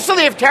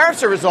 especially if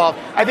tariffs are resolved.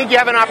 I think you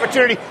have an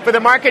opportunity for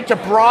the market to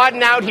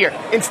broaden out here.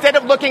 Instead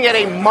of looking at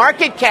a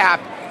market cap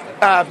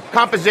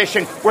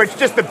composition where it's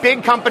just the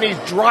big companies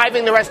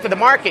driving the rest of the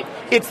market,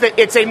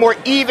 it's a more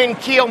even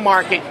keel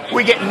market.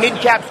 We get mid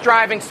caps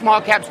driving,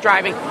 small caps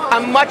driving.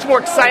 I'm much more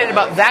excited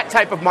about that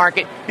type of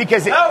market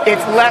because it's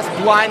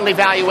less blindly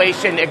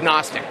valuation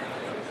agnostic.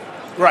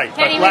 Right,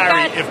 Kenny, but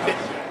Larry,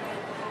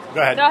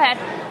 go ahead. Go ahead.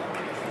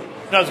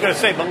 No, I was going to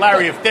say, but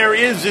Larry, if there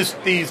is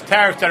these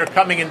tariffs that are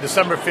coming in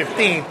December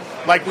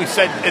 15th, like we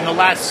said in the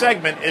last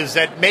segment, is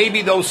that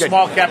maybe those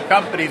small cap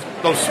companies,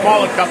 those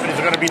smaller companies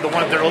are going to be the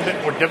ones that are a little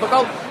bit more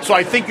difficult. So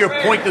I think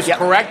your point is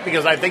correct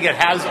because I think it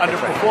has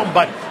underperformed,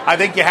 but I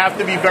think you have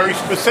to be very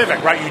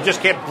specific, right? You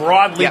just can't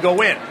broadly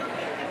go in.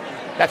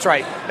 That's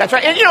right. That's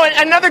right. And,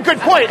 another good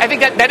point. I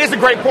think that is a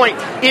great point.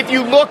 If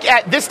you look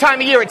at this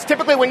time of year, it's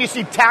typically when you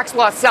see tax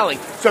loss selling.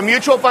 So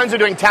mutual funds are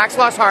doing tax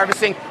loss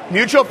harvesting.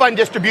 Mutual fund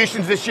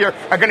distributions this year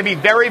are going to be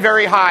very,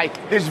 very high.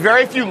 There's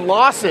very few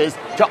losses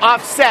to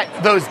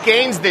offset those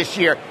gains this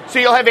year. So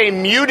you'll have a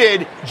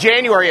muted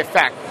January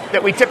effect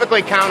that we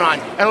typically count on.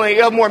 And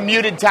you'll have more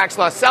muted tax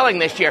loss selling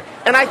this year.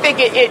 And I think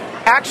it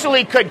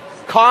actually could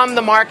calm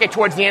the market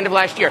towards the end of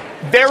last year.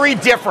 Very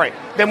different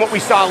than what we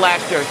saw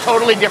last year.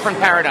 Totally different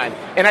paradigm.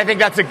 And I think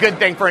that's a good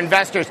thing for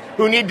investors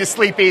who need to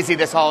sleep easy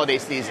this holiday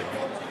season.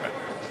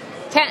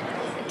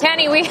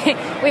 Kenny,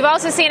 we've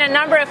also seen a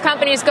number of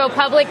companies go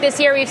public this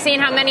year. We've seen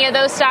how many of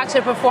those stocks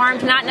have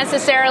performed, not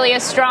necessarily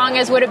as strong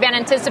as would have been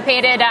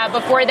anticipated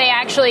before they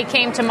actually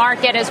came to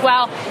market as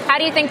well. How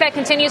do you think that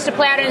continues to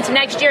play out into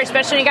next year,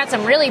 especially when you got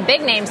some really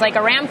big names like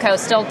Aramco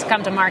still to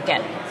come to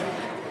market?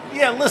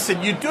 Yeah,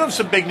 listen, you do have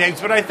some big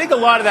names, but I think a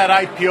lot of that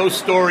IPO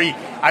story,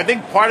 I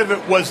think part of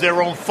it was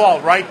their own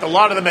fault, right? A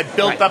lot of them had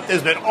built up,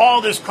 there's been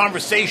all this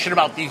conversation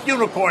about these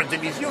unicorns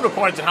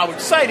and how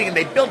exciting, and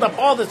they built up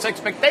all this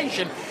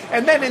expectation.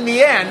 And then in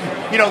the end,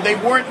 they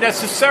weren't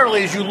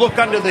necessarily, as you look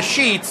under the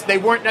sheets, they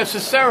weren't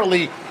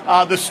necessarily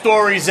the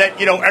stories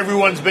that,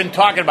 everyone's been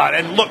talking about.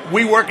 And look,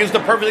 WeWork is the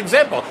perfect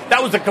example.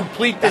 That was a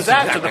complete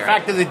disaster. The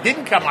fact that it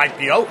didn't come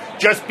IPO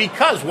just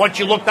because once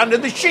you looked under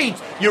the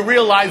sheets, you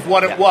realized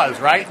what it was,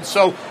 right? And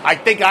so I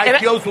think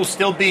IPOs will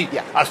still be,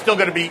 still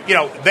going to be,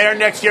 there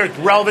next year. It's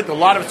relevant. A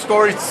lot of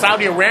stories.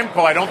 Saudi Aramco,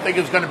 I don't think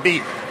is going to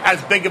be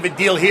as big of a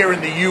deal here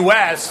in the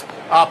U.S.,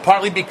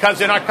 partly because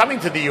they're not coming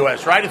to the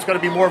U.S., right? It's going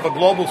to be more of a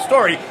global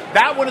story.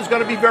 That one is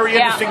going to be very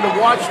interesting to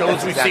watch, though,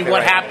 as we see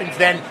what happens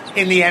then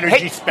in the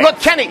energy space. Look,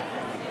 Kenny,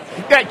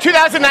 that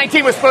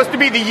 2019 was supposed to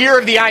be the year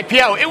of the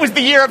IPO. It was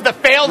the year of the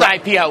failed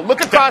IPO.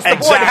 Look across the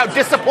board how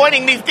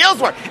disappointing these deals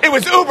were. It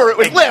was Uber, it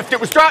was Lyft, it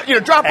was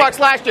Dropbox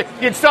last year.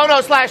 You had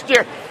Sonos last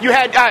year. You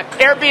had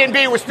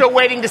Airbnb. We're still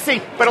waiting to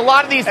see. But a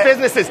lot of these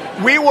businesses,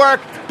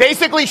 WeWork,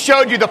 basically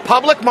showed you the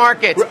public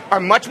markets are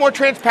much more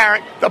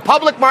transparent. The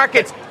public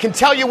markets can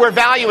tell you where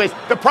value is.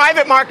 The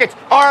private markets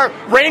are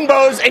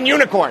rainbows and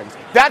unicorns.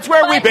 That's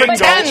where we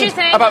pretend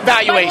about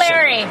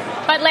valuation.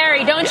 But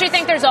Larry, don't you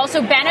think there's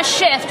also been a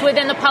shift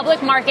within the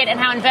public market and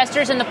how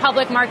investors in the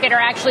public market are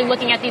actually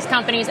looking at these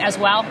companies as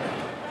well?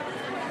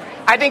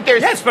 I think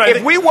there's.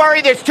 If we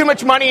worry there's too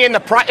much money in the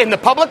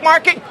public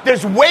market,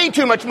 there's way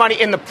too much money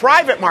in the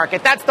private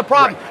market. That's the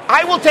problem.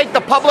 Right. I will take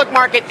the public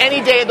market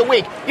any day of the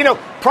week. You know,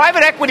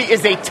 private equity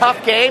is a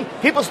tough game.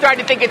 People start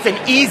to think it's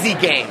an easy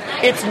game.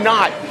 It's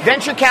not.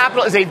 Venture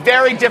capital is a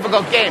very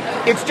difficult game.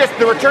 It's just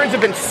the returns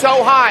have been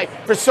so high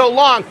for so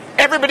long.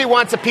 Everybody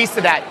wants a piece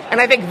of that. And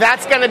I think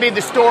that's going to be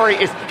the story,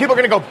 is people are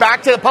going to go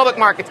back to the public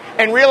markets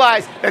and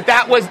realize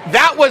that was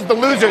the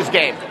loser's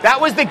game. That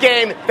was the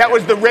game, that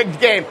was the rigged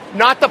game,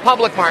 not the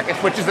public markets,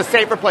 which is a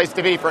safer place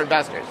to be for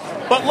investors.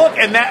 But look,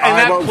 and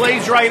that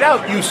plays right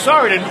out. You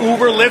saw it in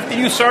Uber, Lyft, and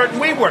you saw it in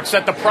WeWork,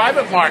 that the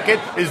private market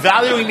is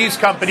valuing these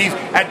companies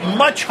at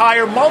much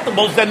higher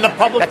multiples than the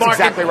public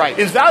market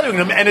is valuing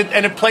them, and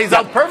it plays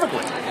out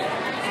perfectly.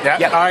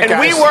 Yeah. All right, and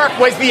guys. WeWork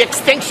was the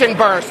extinction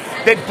burst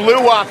that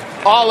blew up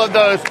all of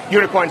those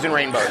unicorns and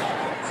rainbows.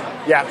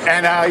 Yeah,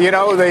 and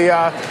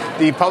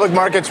the public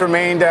markets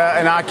remained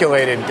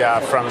inoculated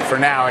for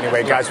now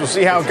anyway, guys. We'll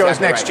see how it goes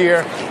next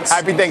year.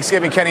 Happy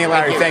Thanksgiving, Kenny and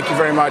Larry. Thank you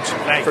very much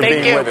for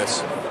being with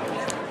us.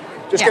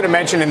 Just going to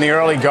mention in the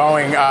early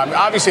going,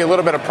 obviously a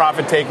little bit of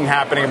profit taking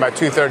happening, about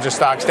 2/3 of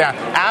stocks down.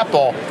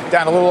 Apple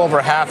down a little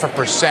over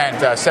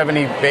 0.5%,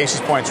 70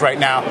 basis points right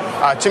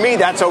now. To me,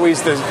 that's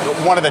always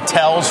one of the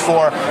tells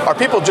for, are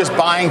people just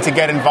buying to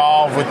get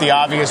involved with the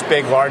obvious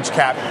big large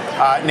cap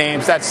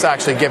names? That's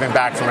actually giving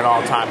back from an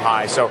all-time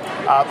high. So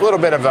a little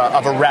bit of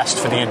a rest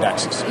for the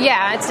indexes.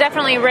 Yeah, it's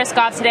definitely risk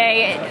off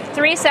today.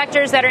 3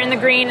 sectors that are in the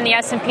green in the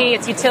S&P.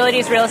 It's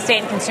utilities, real estate,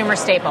 and consumer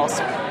staples.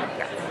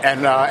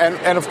 And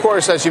of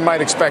course, as you might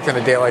expect in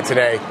a day like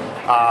today,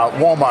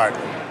 Walmart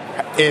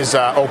is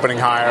opening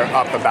higher,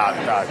 up about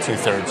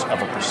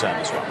 2/3%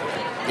 as well.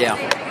 Yeah,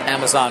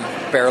 Amazon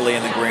barely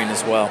in the green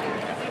as well.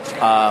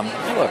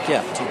 Look,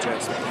 yeah,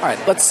 TJ's. All right,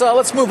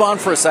 let's move on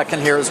for a second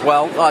here as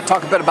well.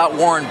 Talk a bit about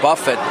Warren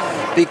Buffett,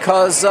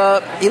 because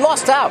he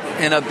lost out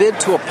in a bid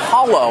to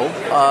Apollo,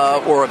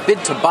 or a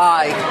bid to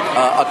buy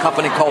a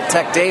company called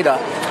Tech Data.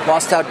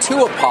 Lost out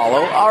to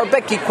Apollo. Our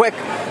Becky Quick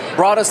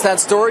brought us that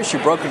story. She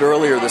broke it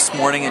earlier this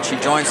morning, and she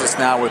joins us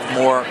now with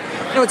more.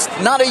 You know, it's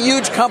not a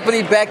huge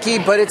company, Becky,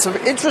 but it's an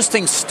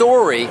interesting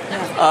story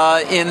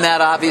in that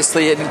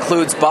obviously it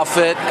includes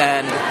Buffett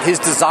and his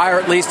desire,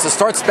 at least, to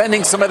start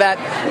spending some of that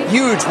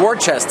huge war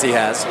chest he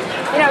has.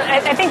 You know,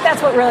 I think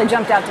that's what really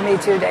jumped out to me,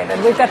 too,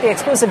 David. We've got the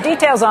exclusive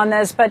details on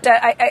this, but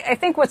I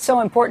think what's so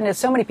important is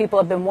so many people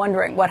have been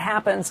wondering what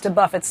happens to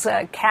Buffett's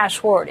cash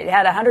hoard. It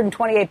had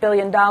 $128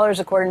 billion,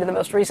 according to the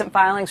most recent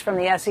filings from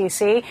the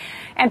SEC,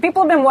 and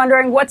people have been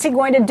wondering, what's he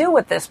going to do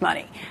with this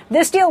money?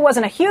 This deal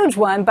wasn't a huge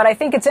one, but I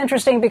think it's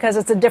interesting because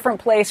it's a different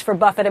place for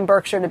Buffett and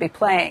Berkshire to be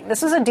playing.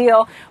 This is a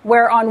deal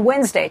where on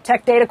Wednesday,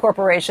 Tech Data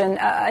Corporation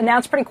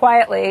announced pretty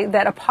quietly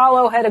that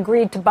Apollo had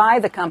agreed to buy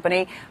the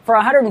company for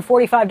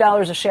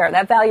 $145 a share.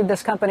 That valued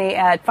this company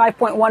at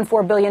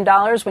 $5.14 billion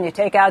when you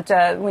take out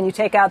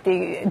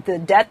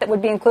the debt that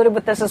would be included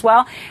with this as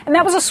well. And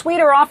that was a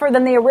sweeter offer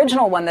than the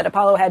original one that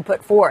Apollo had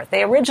put forth.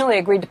 They originally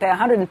agreed to pay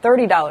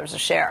 $130 a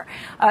share.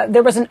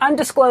 There was an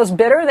undisclosed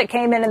bidder that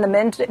came in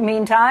the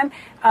meantime,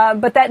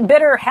 but that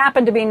bidder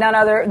happened to be none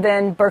other than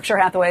Berkshire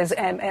Hathaway's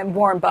and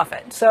Warren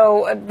Buffett.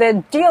 So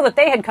the deal that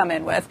they had come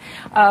in with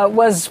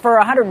was for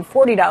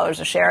 $140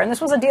 a share, and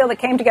this was a deal that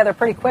came together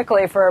pretty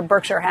quickly for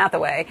Berkshire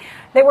Hathaway.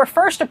 They were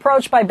first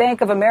approached by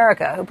Bank of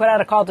America, who put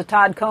out a call to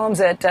Todd Combs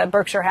at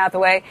Berkshire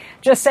Hathaway,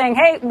 just saying,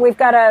 hey, we've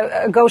got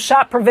a go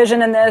shop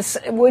provision in this.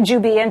 Would you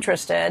be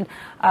interested?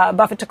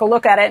 Buffett took a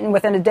look at it and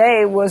within a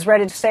day was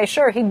ready to say,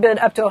 sure, he'd bid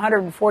up to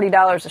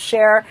 $140 a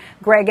share.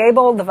 Greg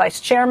Abel, the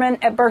vice chairman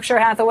at Berkshire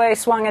Hathaway,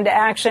 swung into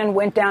action,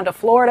 went down to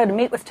Florida to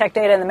meet with Tech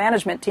Data and the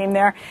management team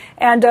there.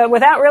 And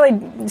without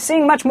really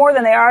seeing much more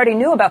than they already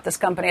knew about this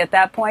company at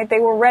that point, they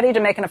were ready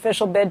to make an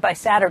official bid by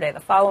Saturday, the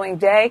following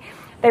day.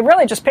 They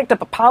really just picked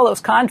up Apollo's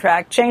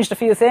contract, changed a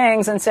few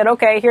things, and said,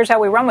 okay, here's how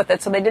we run with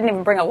it. So they didn't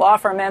even bring a law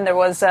firm in. There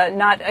was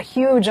not a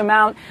huge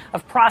amount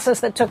of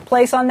process that took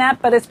place on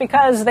that, but it's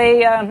because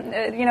they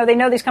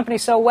know these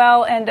companies so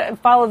well and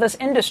follow this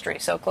industry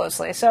so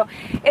closely. So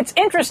it's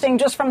interesting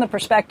just from the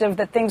perspective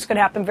that things could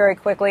happen very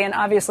quickly, and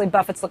obviously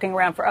Buffett's looking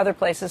around for other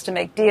places to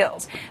make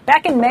deals.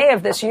 Back in May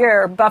of this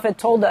year, Buffett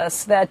told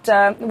us that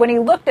when he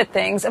looked at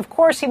things, of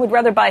course, he would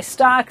rather buy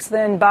stocks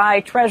than buy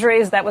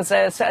treasuries. That was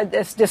a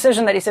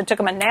decision that he said took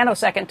him a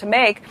nanosecond to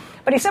make.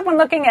 But he said when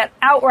looking at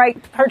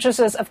outright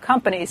purchases of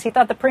companies, he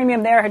thought the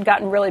premium there had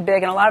gotten really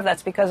big, and a lot of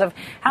that's because of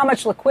how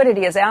much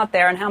liquidity is out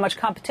there and how much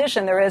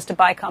competition there is to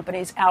buy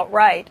companies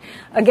outright.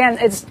 Again,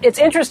 it's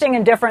interesting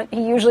and different.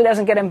 He usually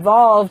doesn't get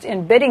involved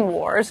in bidding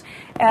wars,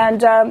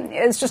 and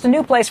it's just a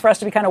new place for us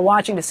to be kind of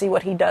watching to see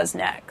what he does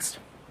next.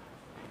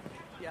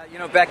 You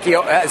know, Becky,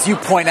 as you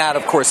point out,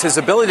 of course, his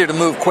ability to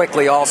move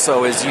quickly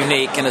also is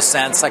unique in a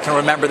sense. I can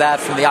remember that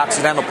from the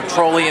Occidental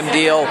Petroleum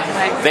deal.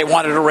 They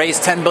wanted to raise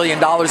 $10 billion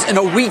in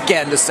a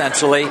weekend,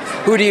 essentially.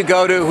 Who do you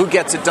go to? Who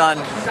gets it done?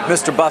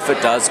 Mr.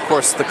 Buffett does. Of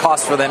course, the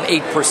cost for them,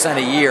 8%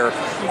 a year.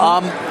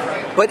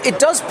 But it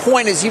does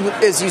point, as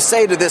you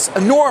say, to this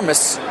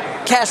enormous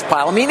cash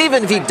pile. I mean,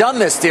 even if he'd done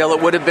this deal,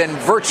 it would have been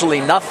virtually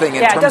nothing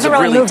in terms of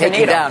really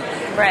taking down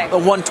the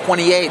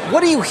 128.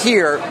 What do you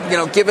hear,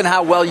 given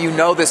how well you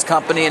know this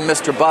company and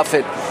Mr.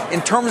 Buffett,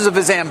 in terms of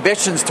his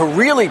ambitions to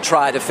really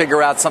try to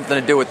figure out something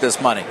to do with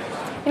this money?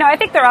 I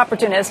think they're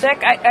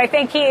opportunistic. I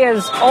think he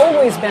has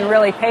always been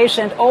really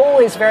patient,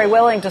 always very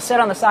willing to sit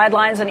on the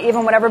sidelines, and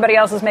even when everybody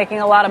else is making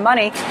a lot of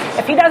money,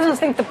 if he doesn't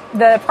think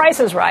the price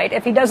is right,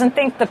 if he doesn't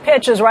think the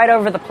pitch is right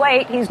over the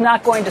plate, he's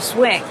not going to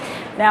swing.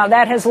 Now,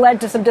 that has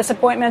led to some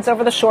disappointments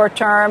over the short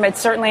term. It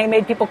certainly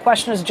made people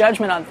question his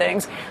judgment on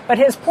things. But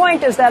his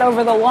point is that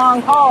over the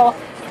long haul,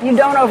 you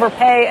don't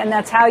overpay, and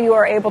that's how you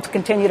are able to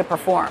continue to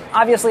perform.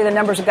 Obviously, the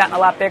numbers have gotten a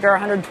lot bigger.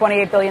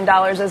 $128 billion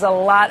is a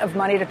lot of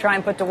money to try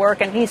and put to work,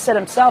 and he said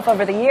himself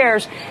over the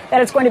years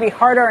that it's going to be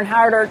harder and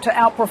harder to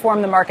outperform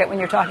the market when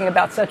you're talking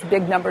about such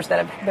big numbers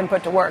that have been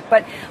put to work.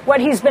 But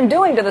what he's been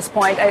doing to this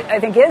point,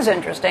 I think, is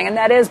interesting, and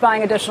that is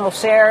buying additional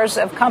shares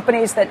of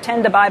companies that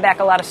tend to buy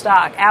back a lot of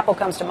stock. Apple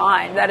comes to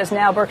mind. That is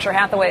now Berkshire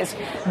Hathaway's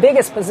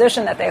biggest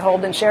position that they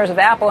hold in shares of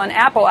Apple, and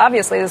Apple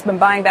obviously has been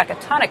buying back a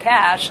ton of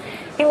cash.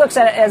 He looks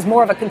at it as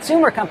more of a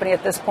consumer company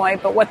at this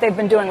point, but what they've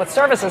been doing with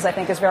services, I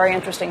think, is very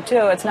interesting,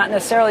 too. It's not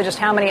necessarily just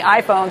how many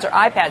iPhones or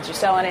iPads you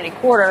sell in any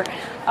quarter.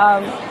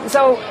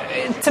 So,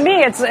 to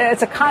me,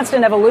 it's a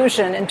constant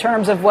evolution in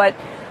terms of what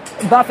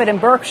Buffett and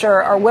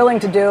Berkshire are willing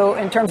to do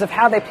in terms of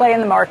how they play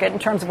in the market, in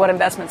terms of what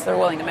investments they're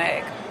willing to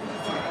make.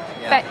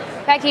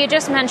 Becky, you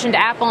just mentioned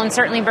Apple, and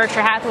certainly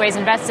Berkshire Hathaway's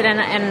invested in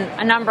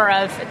a number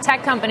of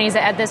tech companies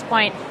at this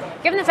point.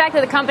 Given the fact that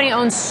the company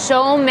owns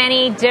so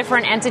many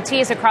different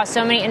entities across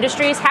so many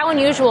industries, how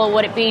unusual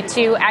would it be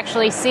to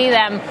actually see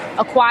them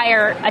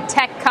acquire a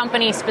tech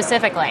company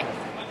specifically?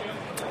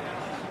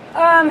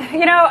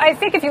 I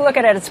think if you look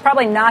at it, it's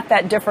probably not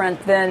that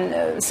different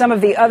than some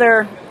of the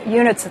other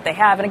units that they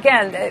have. And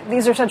again,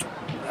 these are such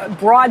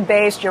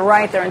broad-based, you're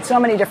right, they're in so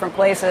many different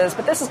places.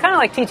 But this is kind of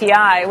like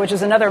TTI, which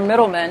is another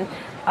middleman,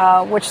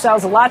 which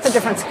sells lots of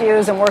different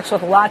SKUs and works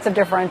with lots of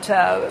different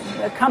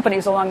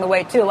companies along the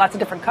way, too, lots of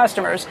different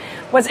customers.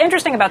 What's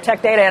interesting about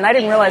Tech Data, and I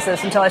didn't realize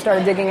this until I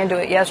started digging into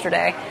it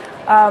yesterday,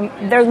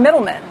 they're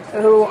middlemen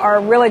who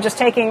are really just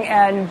taking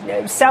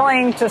and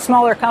selling to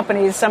smaller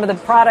companies some of the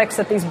products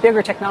that these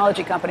bigger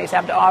technology companies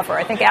have to offer.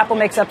 I think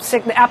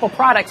Apple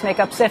products make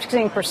up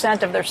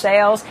 16% of their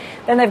sales.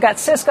 Then they've got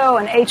Cisco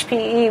and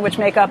HPE, which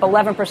make up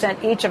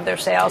 11% each of their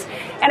sales.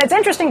 And it's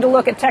interesting to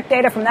look at Tech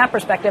Data from that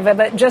perspective of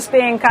it just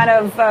being kind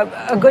of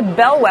a good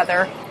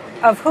bellwether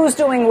of who's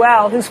doing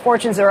well, whose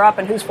fortunes are up,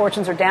 and whose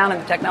fortunes are down in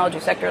the technology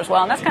sector as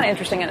well. And that's kind of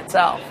interesting in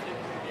itself.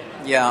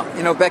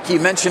 Yeah. Becky, you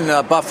mentioned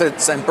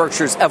Buffett's and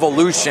Berkshire's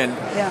evolution.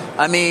 Yeah.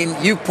 I mean,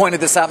 you've pointed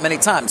this out many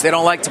times. They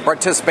don't like to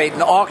participate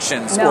in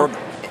auctions or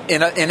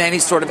in any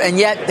sort of, and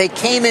yet they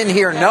came in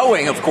here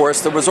knowing, of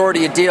course, there was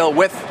already a deal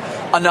with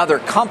another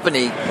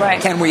company. Right.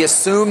 Can we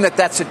assume that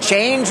that's a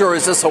change, or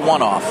is this a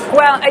one-off?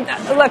 Well,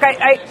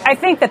 I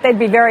think that they'd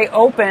be very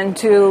open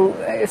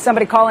to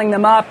somebody calling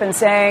them up and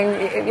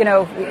saying,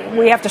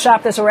 we have to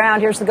shop this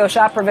around. Here's the go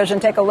shop provision.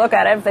 Take a look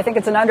at it. If they think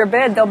it's an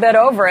underbid, they'll bid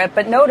over it.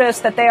 But notice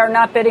that they are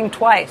not bidding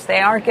twice. They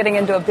aren't getting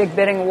into a big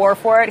bidding war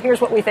for it. Here's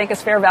what we think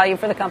is fair value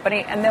for the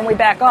company, and then we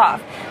back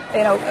off.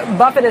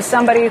 Buffett is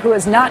somebody who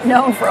is not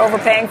known for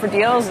overpaying for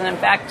deals, and in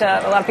fact,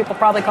 a lot of people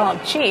probably call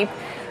him cheap.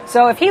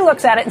 So if he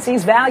looks at it and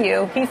sees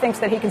value, he thinks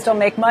that he can still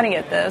make money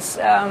at this.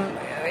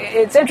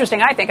 It's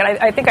interesting, I think, and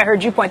I think I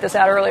heard you point this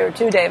out earlier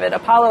too, David.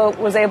 Apollo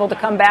was able to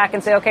come back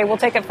and say, okay, we'll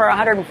take it for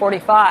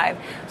 $145.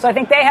 So I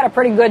think they had a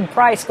pretty good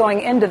price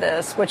going into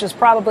this, which is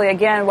probably,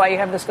 again, why you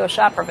have this go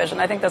shop provision.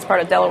 I think that's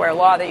part of Delaware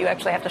law, that you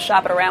actually have to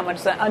shop it around when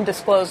it's an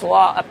undisclosed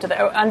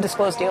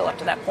undisclosed deal up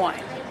to that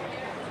point.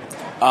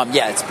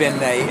 It's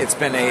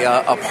been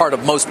a part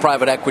of most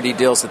private equity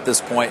deals at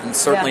this point, and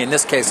certainly in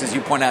this case, as you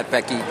point out,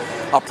 Becky,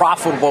 a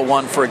profitable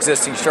one for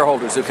existing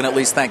shareholders who can at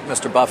least thank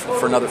Mr. Buffett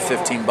for another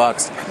 $15.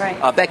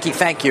 Right. Becky,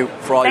 thank you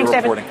for all your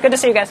reporting. David. Good to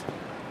see you guys.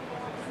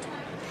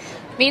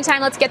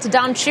 Meantime, let's get to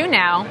Dom Chu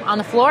now on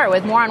the floor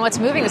with more on what's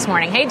moving this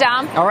morning. Hey,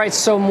 Dom. All right,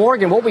 so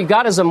Morgan, what we've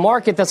got is a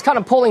market that's kind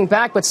of pulling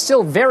back, but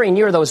still very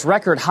near those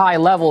record high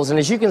levels. And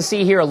as you can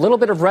see here, a little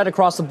bit of red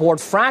across the board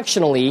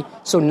fractionally,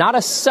 so not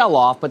a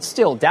sell-off, but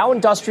still Dow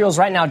Industrials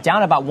right now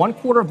down about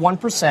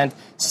 0.25%.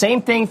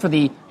 Same thing for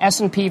the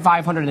S&P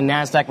 500 and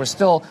NASDAQ. We're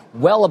still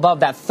well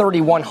above that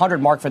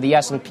 3,100 mark for the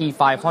S&P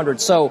 500.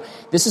 So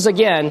this is,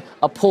 again,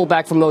 a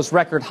pullback from those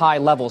record high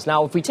levels.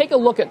 Now, if we take a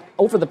look at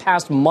over the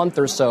past month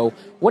or so,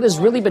 what has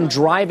really been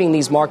driving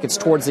these markets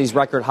towards these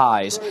record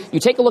highs? You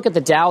take a look at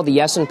the Dow,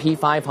 the S&P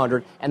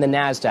 500, and the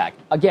NASDAQ.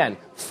 Again,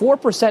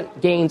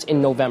 4% gains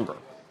in November.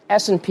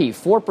 S&P,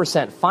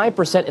 4%,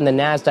 5% in the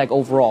NASDAQ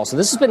overall. So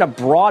this has been a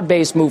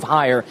broad-based move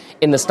higher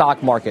in the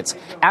stock markets.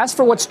 As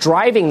for what's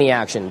driving the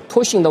action,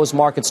 pushing those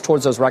markets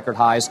towards those record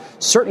highs,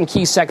 certain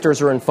key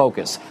sectors are in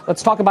focus.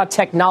 Let's talk about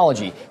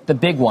technology, the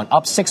big one,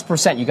 up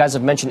 6%. You guys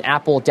have mentioned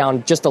Apple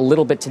down just a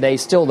little bit today.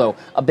 Still, though,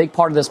 a big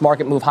part of this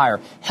market move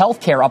higher.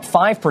 Healthcare up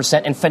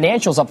 5% and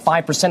financials up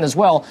 5% as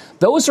well.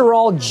 Those are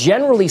all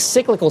generally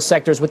cyclical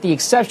sectors with the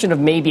exception of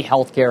maybe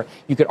healthcare.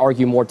 You could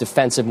argue more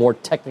defensive, more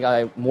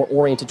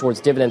oriented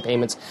towards dividend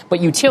payments.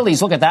 But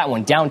utilities, look at that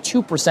one, down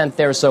 2%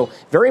 there. So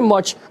very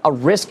much a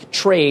risk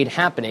trade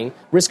happening,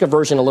 risk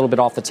aversion a little bit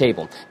off the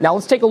table. Now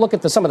let's take a look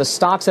at some of the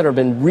stocks that have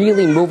been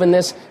really moving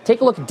this.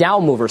 Take a look at Dow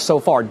movers so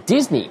far.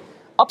 Disney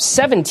up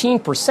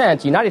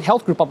 17%, United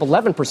Health Group up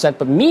 11%.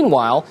 But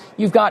meanwhile,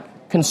 you've got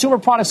consumer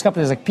products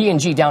companies like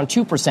P&G down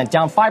 2%,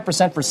 down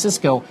 5% for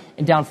Cisco,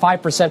 and down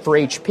 5% for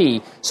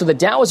HP. So the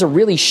Dow is a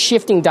really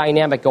shifting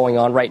dynamic going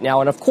on right now.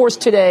 And of course,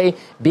 today,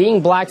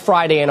 being Black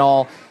Friday and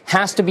all,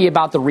 has to be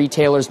about the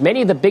retailers.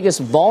 Many of the biggest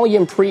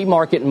volume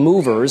pre-market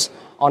movers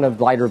on a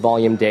lighter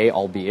volume day,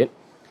 albeit,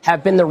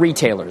 have been the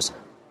retailers.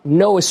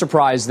 No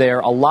surprise there.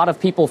 A lot of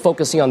people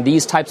focusing on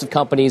these types of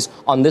companies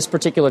on this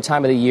particular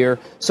time of the year.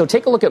 So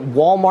take a look at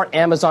Walmart,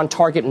 Amazon,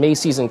 Target,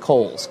 Macy's, and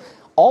Kohl's.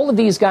 All of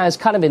these guys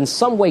kind of in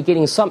some way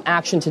getting some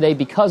action today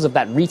because of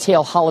that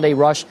retail holiday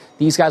rush.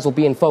 These guys will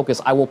be in focus.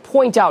 I will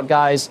point out,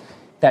 guys,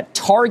 that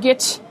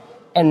Target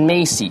and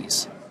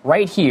Macy's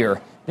right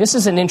here, this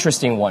is an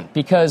interesting one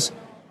because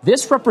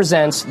this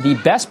represents the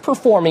best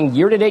performing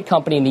year-to-date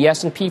company in the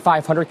S&P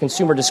 500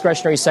 consumer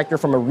discretionary sector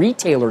from a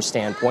retailer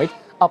standpoint,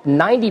 up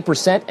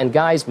 90%. And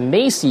guys,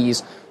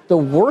 Macy's, the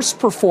worst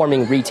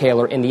performing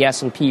retailer in the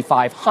S&P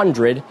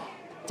 500,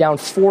 down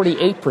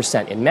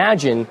 48%.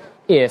 Imagine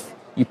if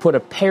you put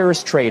a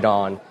pairs trade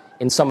on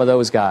in some of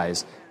those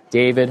guys.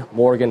 David,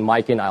 Morgan,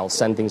 Mike, and I'll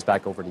send things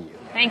back over to you.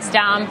 Thanks,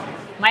 Dom.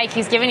 Mike,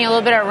 he's giving you a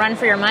little bit of a run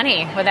for your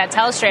money with that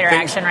telestrator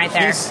action right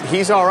there.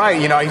 He's all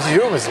right. You know, he's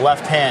doing his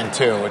left hand,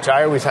 too, which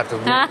I always have to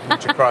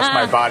reach across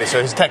my body.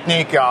 So his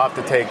technique, I'll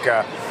have to take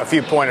a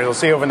few pointers. We'll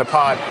see you over in the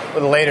pod a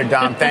little later,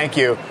 Dom. Thank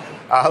you.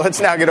 Let's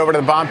now get over to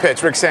the bond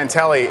pitch. Rick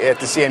Santelli at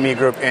the CME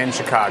Group in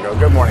Chicago.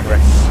 Good morning,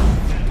 Rick.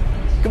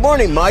 Good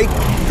morning, Mike.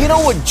 You know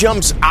what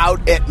jumps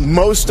out at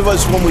most of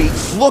us when we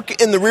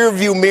look in the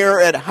rearview mirror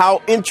at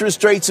how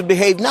interest rates have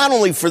behaved, not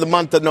only for the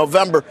month of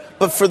November,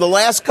 but for the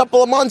last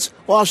couple of months?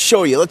 Well, I'll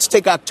show you. Let's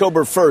take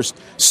October 1st,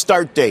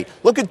 start date.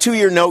 Look at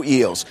two-year note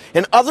yields.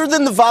 And other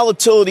than the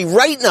volatility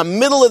right in the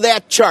middle of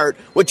that chart,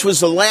 which was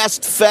the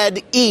last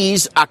Fed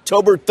ease,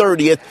 October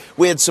 30th,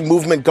 we had some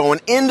movement going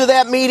into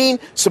that meeting,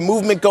 some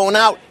movement going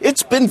out.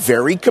 It's been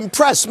very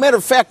compressed. Matter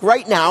of fact,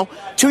 right now,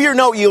 two-year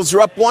note yields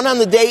are up one on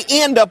the day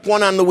and up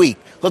one on the week.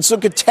 Let's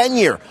look at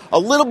 10-year. A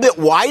little bit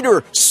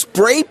wider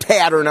spray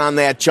pattern on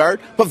that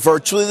chart, but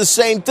virtually the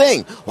same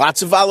thing.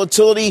 Lots of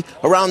volatility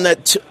around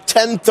that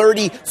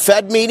 10:30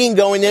 Fed meeting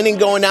going in and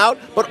going out,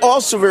 but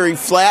also very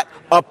flat,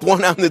 up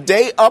one on the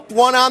day, up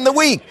one on the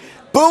week.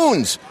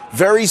 Boons,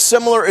 very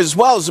similar as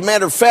well. As a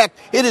matter of fact,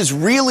 it is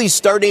really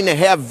starting to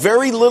have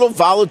very little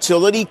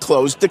volatility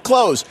close to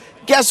close.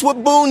 Guess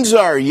what boons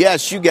are?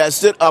 Yes, you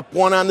guessed it. Up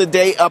one on the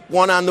day, up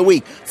one on the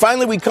week.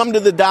 Finally, we come to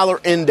the dollar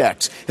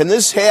index. And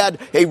this had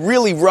a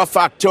really rough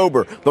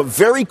October. But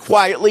very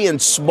quietly in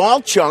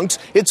small chunks,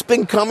 it's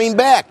been coming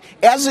back.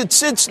 As it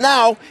sits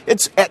now,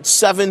 it's at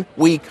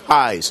 7-week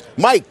highs.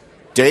 Mike,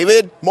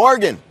 David,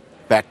 Morgan,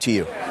 back to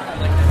you.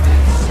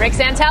 Rick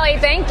Santelli,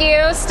 thank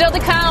you. Still to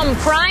come,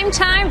 prime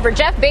time for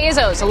Jeff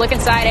Bezos. A look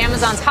inside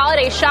Amazon's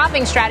holiday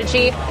shopping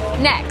strategy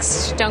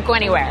next. Don't go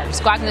anywhere.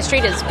 Squawk on the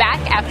Street is back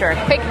after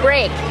a quick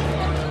break.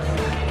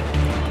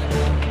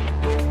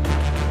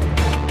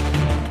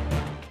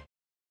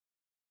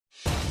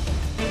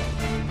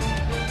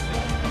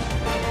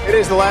 It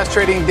is the last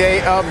trading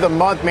day of the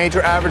month.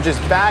 Major averages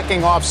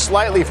backing off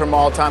slightly from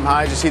all-time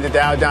highs. You see the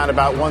Dow down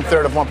about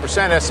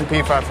 1/3%,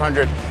 S&P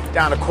 500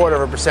 down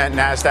 0.25%,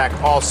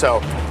 NASDAQ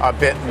also a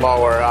bit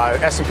lower.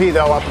 S&P,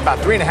 though, up about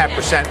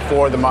 3.5%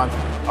 for the month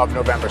of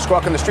November.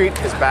 Squawk on the Street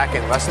is back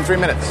in less than 3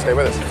 minutes. Stay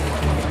with us.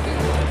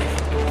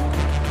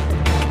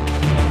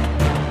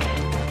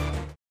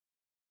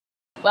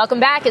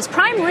 Welcome back. Is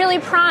Prime really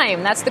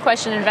Prime? That's the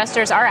question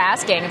investors are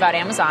asking about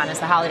Amazon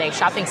as the holiday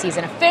shopping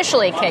season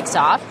officially kicks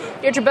off.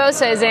 Deirdre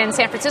Bosa is in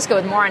San Francisco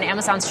with more on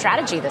Amazon's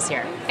strategy this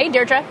year. Hey,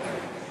 Deirdre.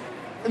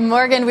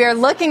 Morgan, we are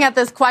looking at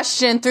this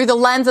question through the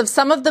lens of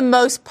some of the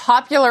most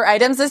popular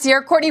items this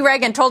year. Courtney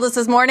Reagan told us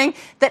this morning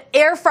that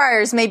air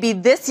fryers may be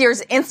this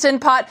year's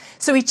Instant Pot,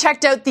 so we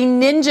checked out the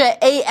Ninja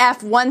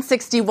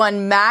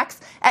AF161 Max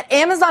at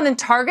Amazon and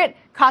Target.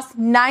 Costs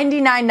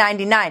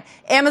 $99.99.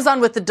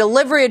 Amazon with the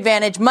delivery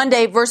advantage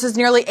Monday versus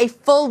nearly a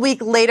full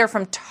week later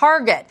from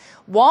Target.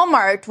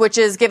 Walmart, which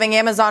is giving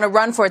Amazon a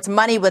run for its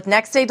money with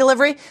next day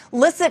delivery,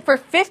 lists it for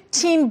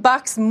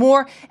 $15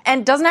 more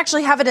and doesn't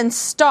actually have it in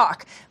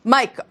stock.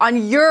 Mike,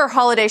 on your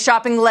holiday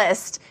shopping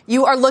list,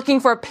 you are looking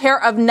for a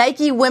pair of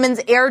Nike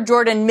women's Air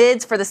Jordan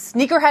mids for the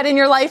sneakerhead in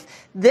your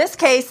life. This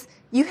case,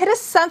 you hit a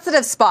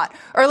sensitive spot.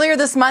 Earlier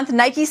this month,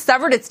 Nike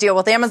severed its deal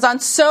with Amazon,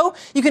 so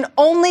you can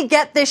only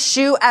get this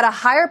shoe at a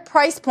higher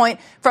price point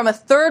from a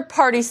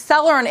third-party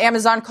seller on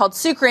Amazon called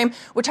Sucreme,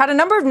 which had a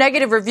number of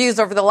negative reviews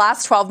over the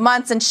last 12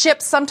 months and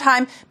shipped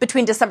sometime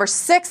between December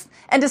 6th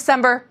and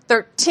December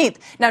 13th.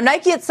 Now,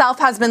 Nike itself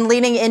has been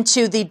leaning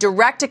into the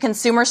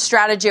direct-to-consumer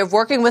strategy of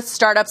working with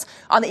startups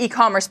on the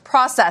e-commerce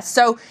process.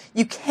 So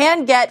you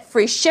can get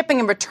free shipping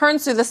and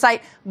returns through the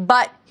site,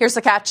 but here's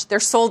the catch. They're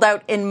sold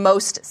out in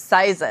most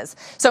sizes.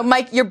 So,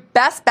 Mike, your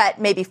best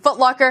bet may be Foot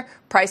Locker.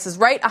 Price is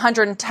right,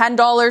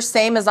 $110,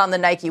 same as on the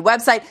Nike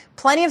website.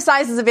 Plenty of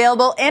sizes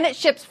available, and it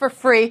ships for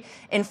free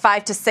in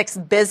 5 to 6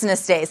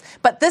 business days.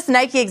 But this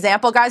Nike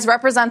example, guys,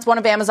 represents one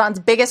of Amazon's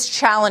biggest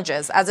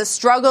challenges. As it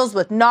struggles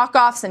with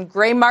knockoffs and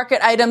gray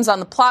market items on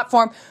the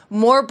platform,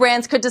 more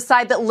brands could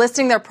decide that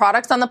listing their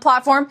products on the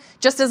platform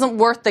just isn't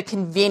worth the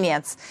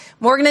convenience.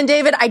 Morgan and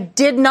David, I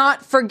did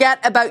not forget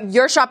about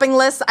your shopping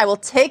lists. I will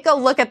take a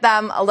look at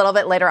them a little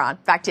bit later on.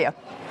 Back to you.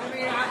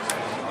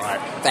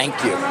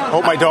 Thank you.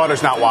 Hope my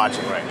daughter's not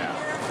watching right now.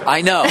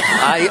 I know.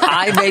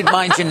 I made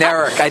mine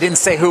generic. I didn't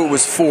say who it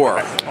was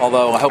for,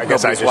 although I hope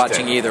nobody's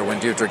watching either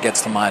when Deirdre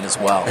gets to mine as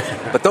well.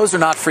 But those are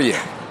not for you.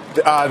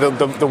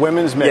 The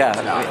women's mid.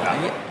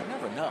 Yeah. You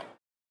never know.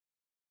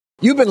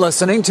 You've been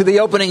listening to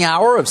the opening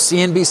hour of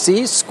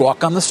CNBC's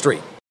Squawk on the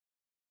Street.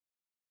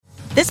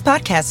 This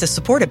podcast is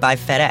supported by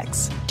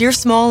FedEx. Dear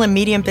small and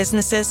medium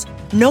businesses,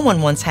 no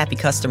one wants happy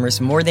customers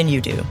more than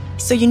you do.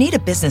 So you need a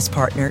business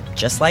partner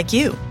just like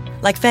you.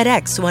 Like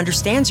FedEx, who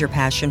understands your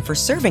passion for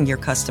serving your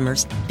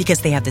customers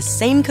because they have the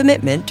same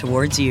commitment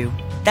towards you.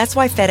 That's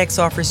why FedEx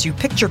offers you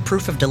picture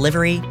proof of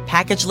delivery,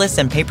 packageless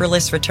and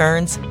paperless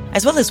returns,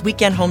 as well as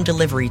weekend home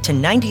delivery to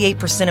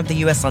 98% of the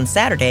U.S. on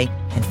Saturday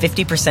and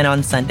 50%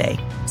 on Sunday.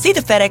 See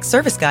the FedEx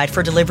service guide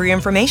for delivery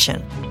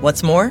information.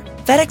 What's more,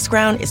 FedEx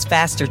Ground is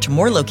faster to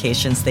more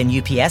locations than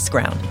UPS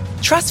Ground.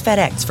 Trust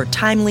FedEx for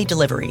timely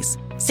deliveries.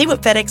 See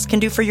what FedEx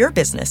can do for your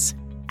business.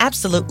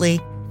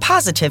 Absolutely,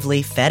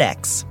 positively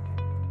FedEx.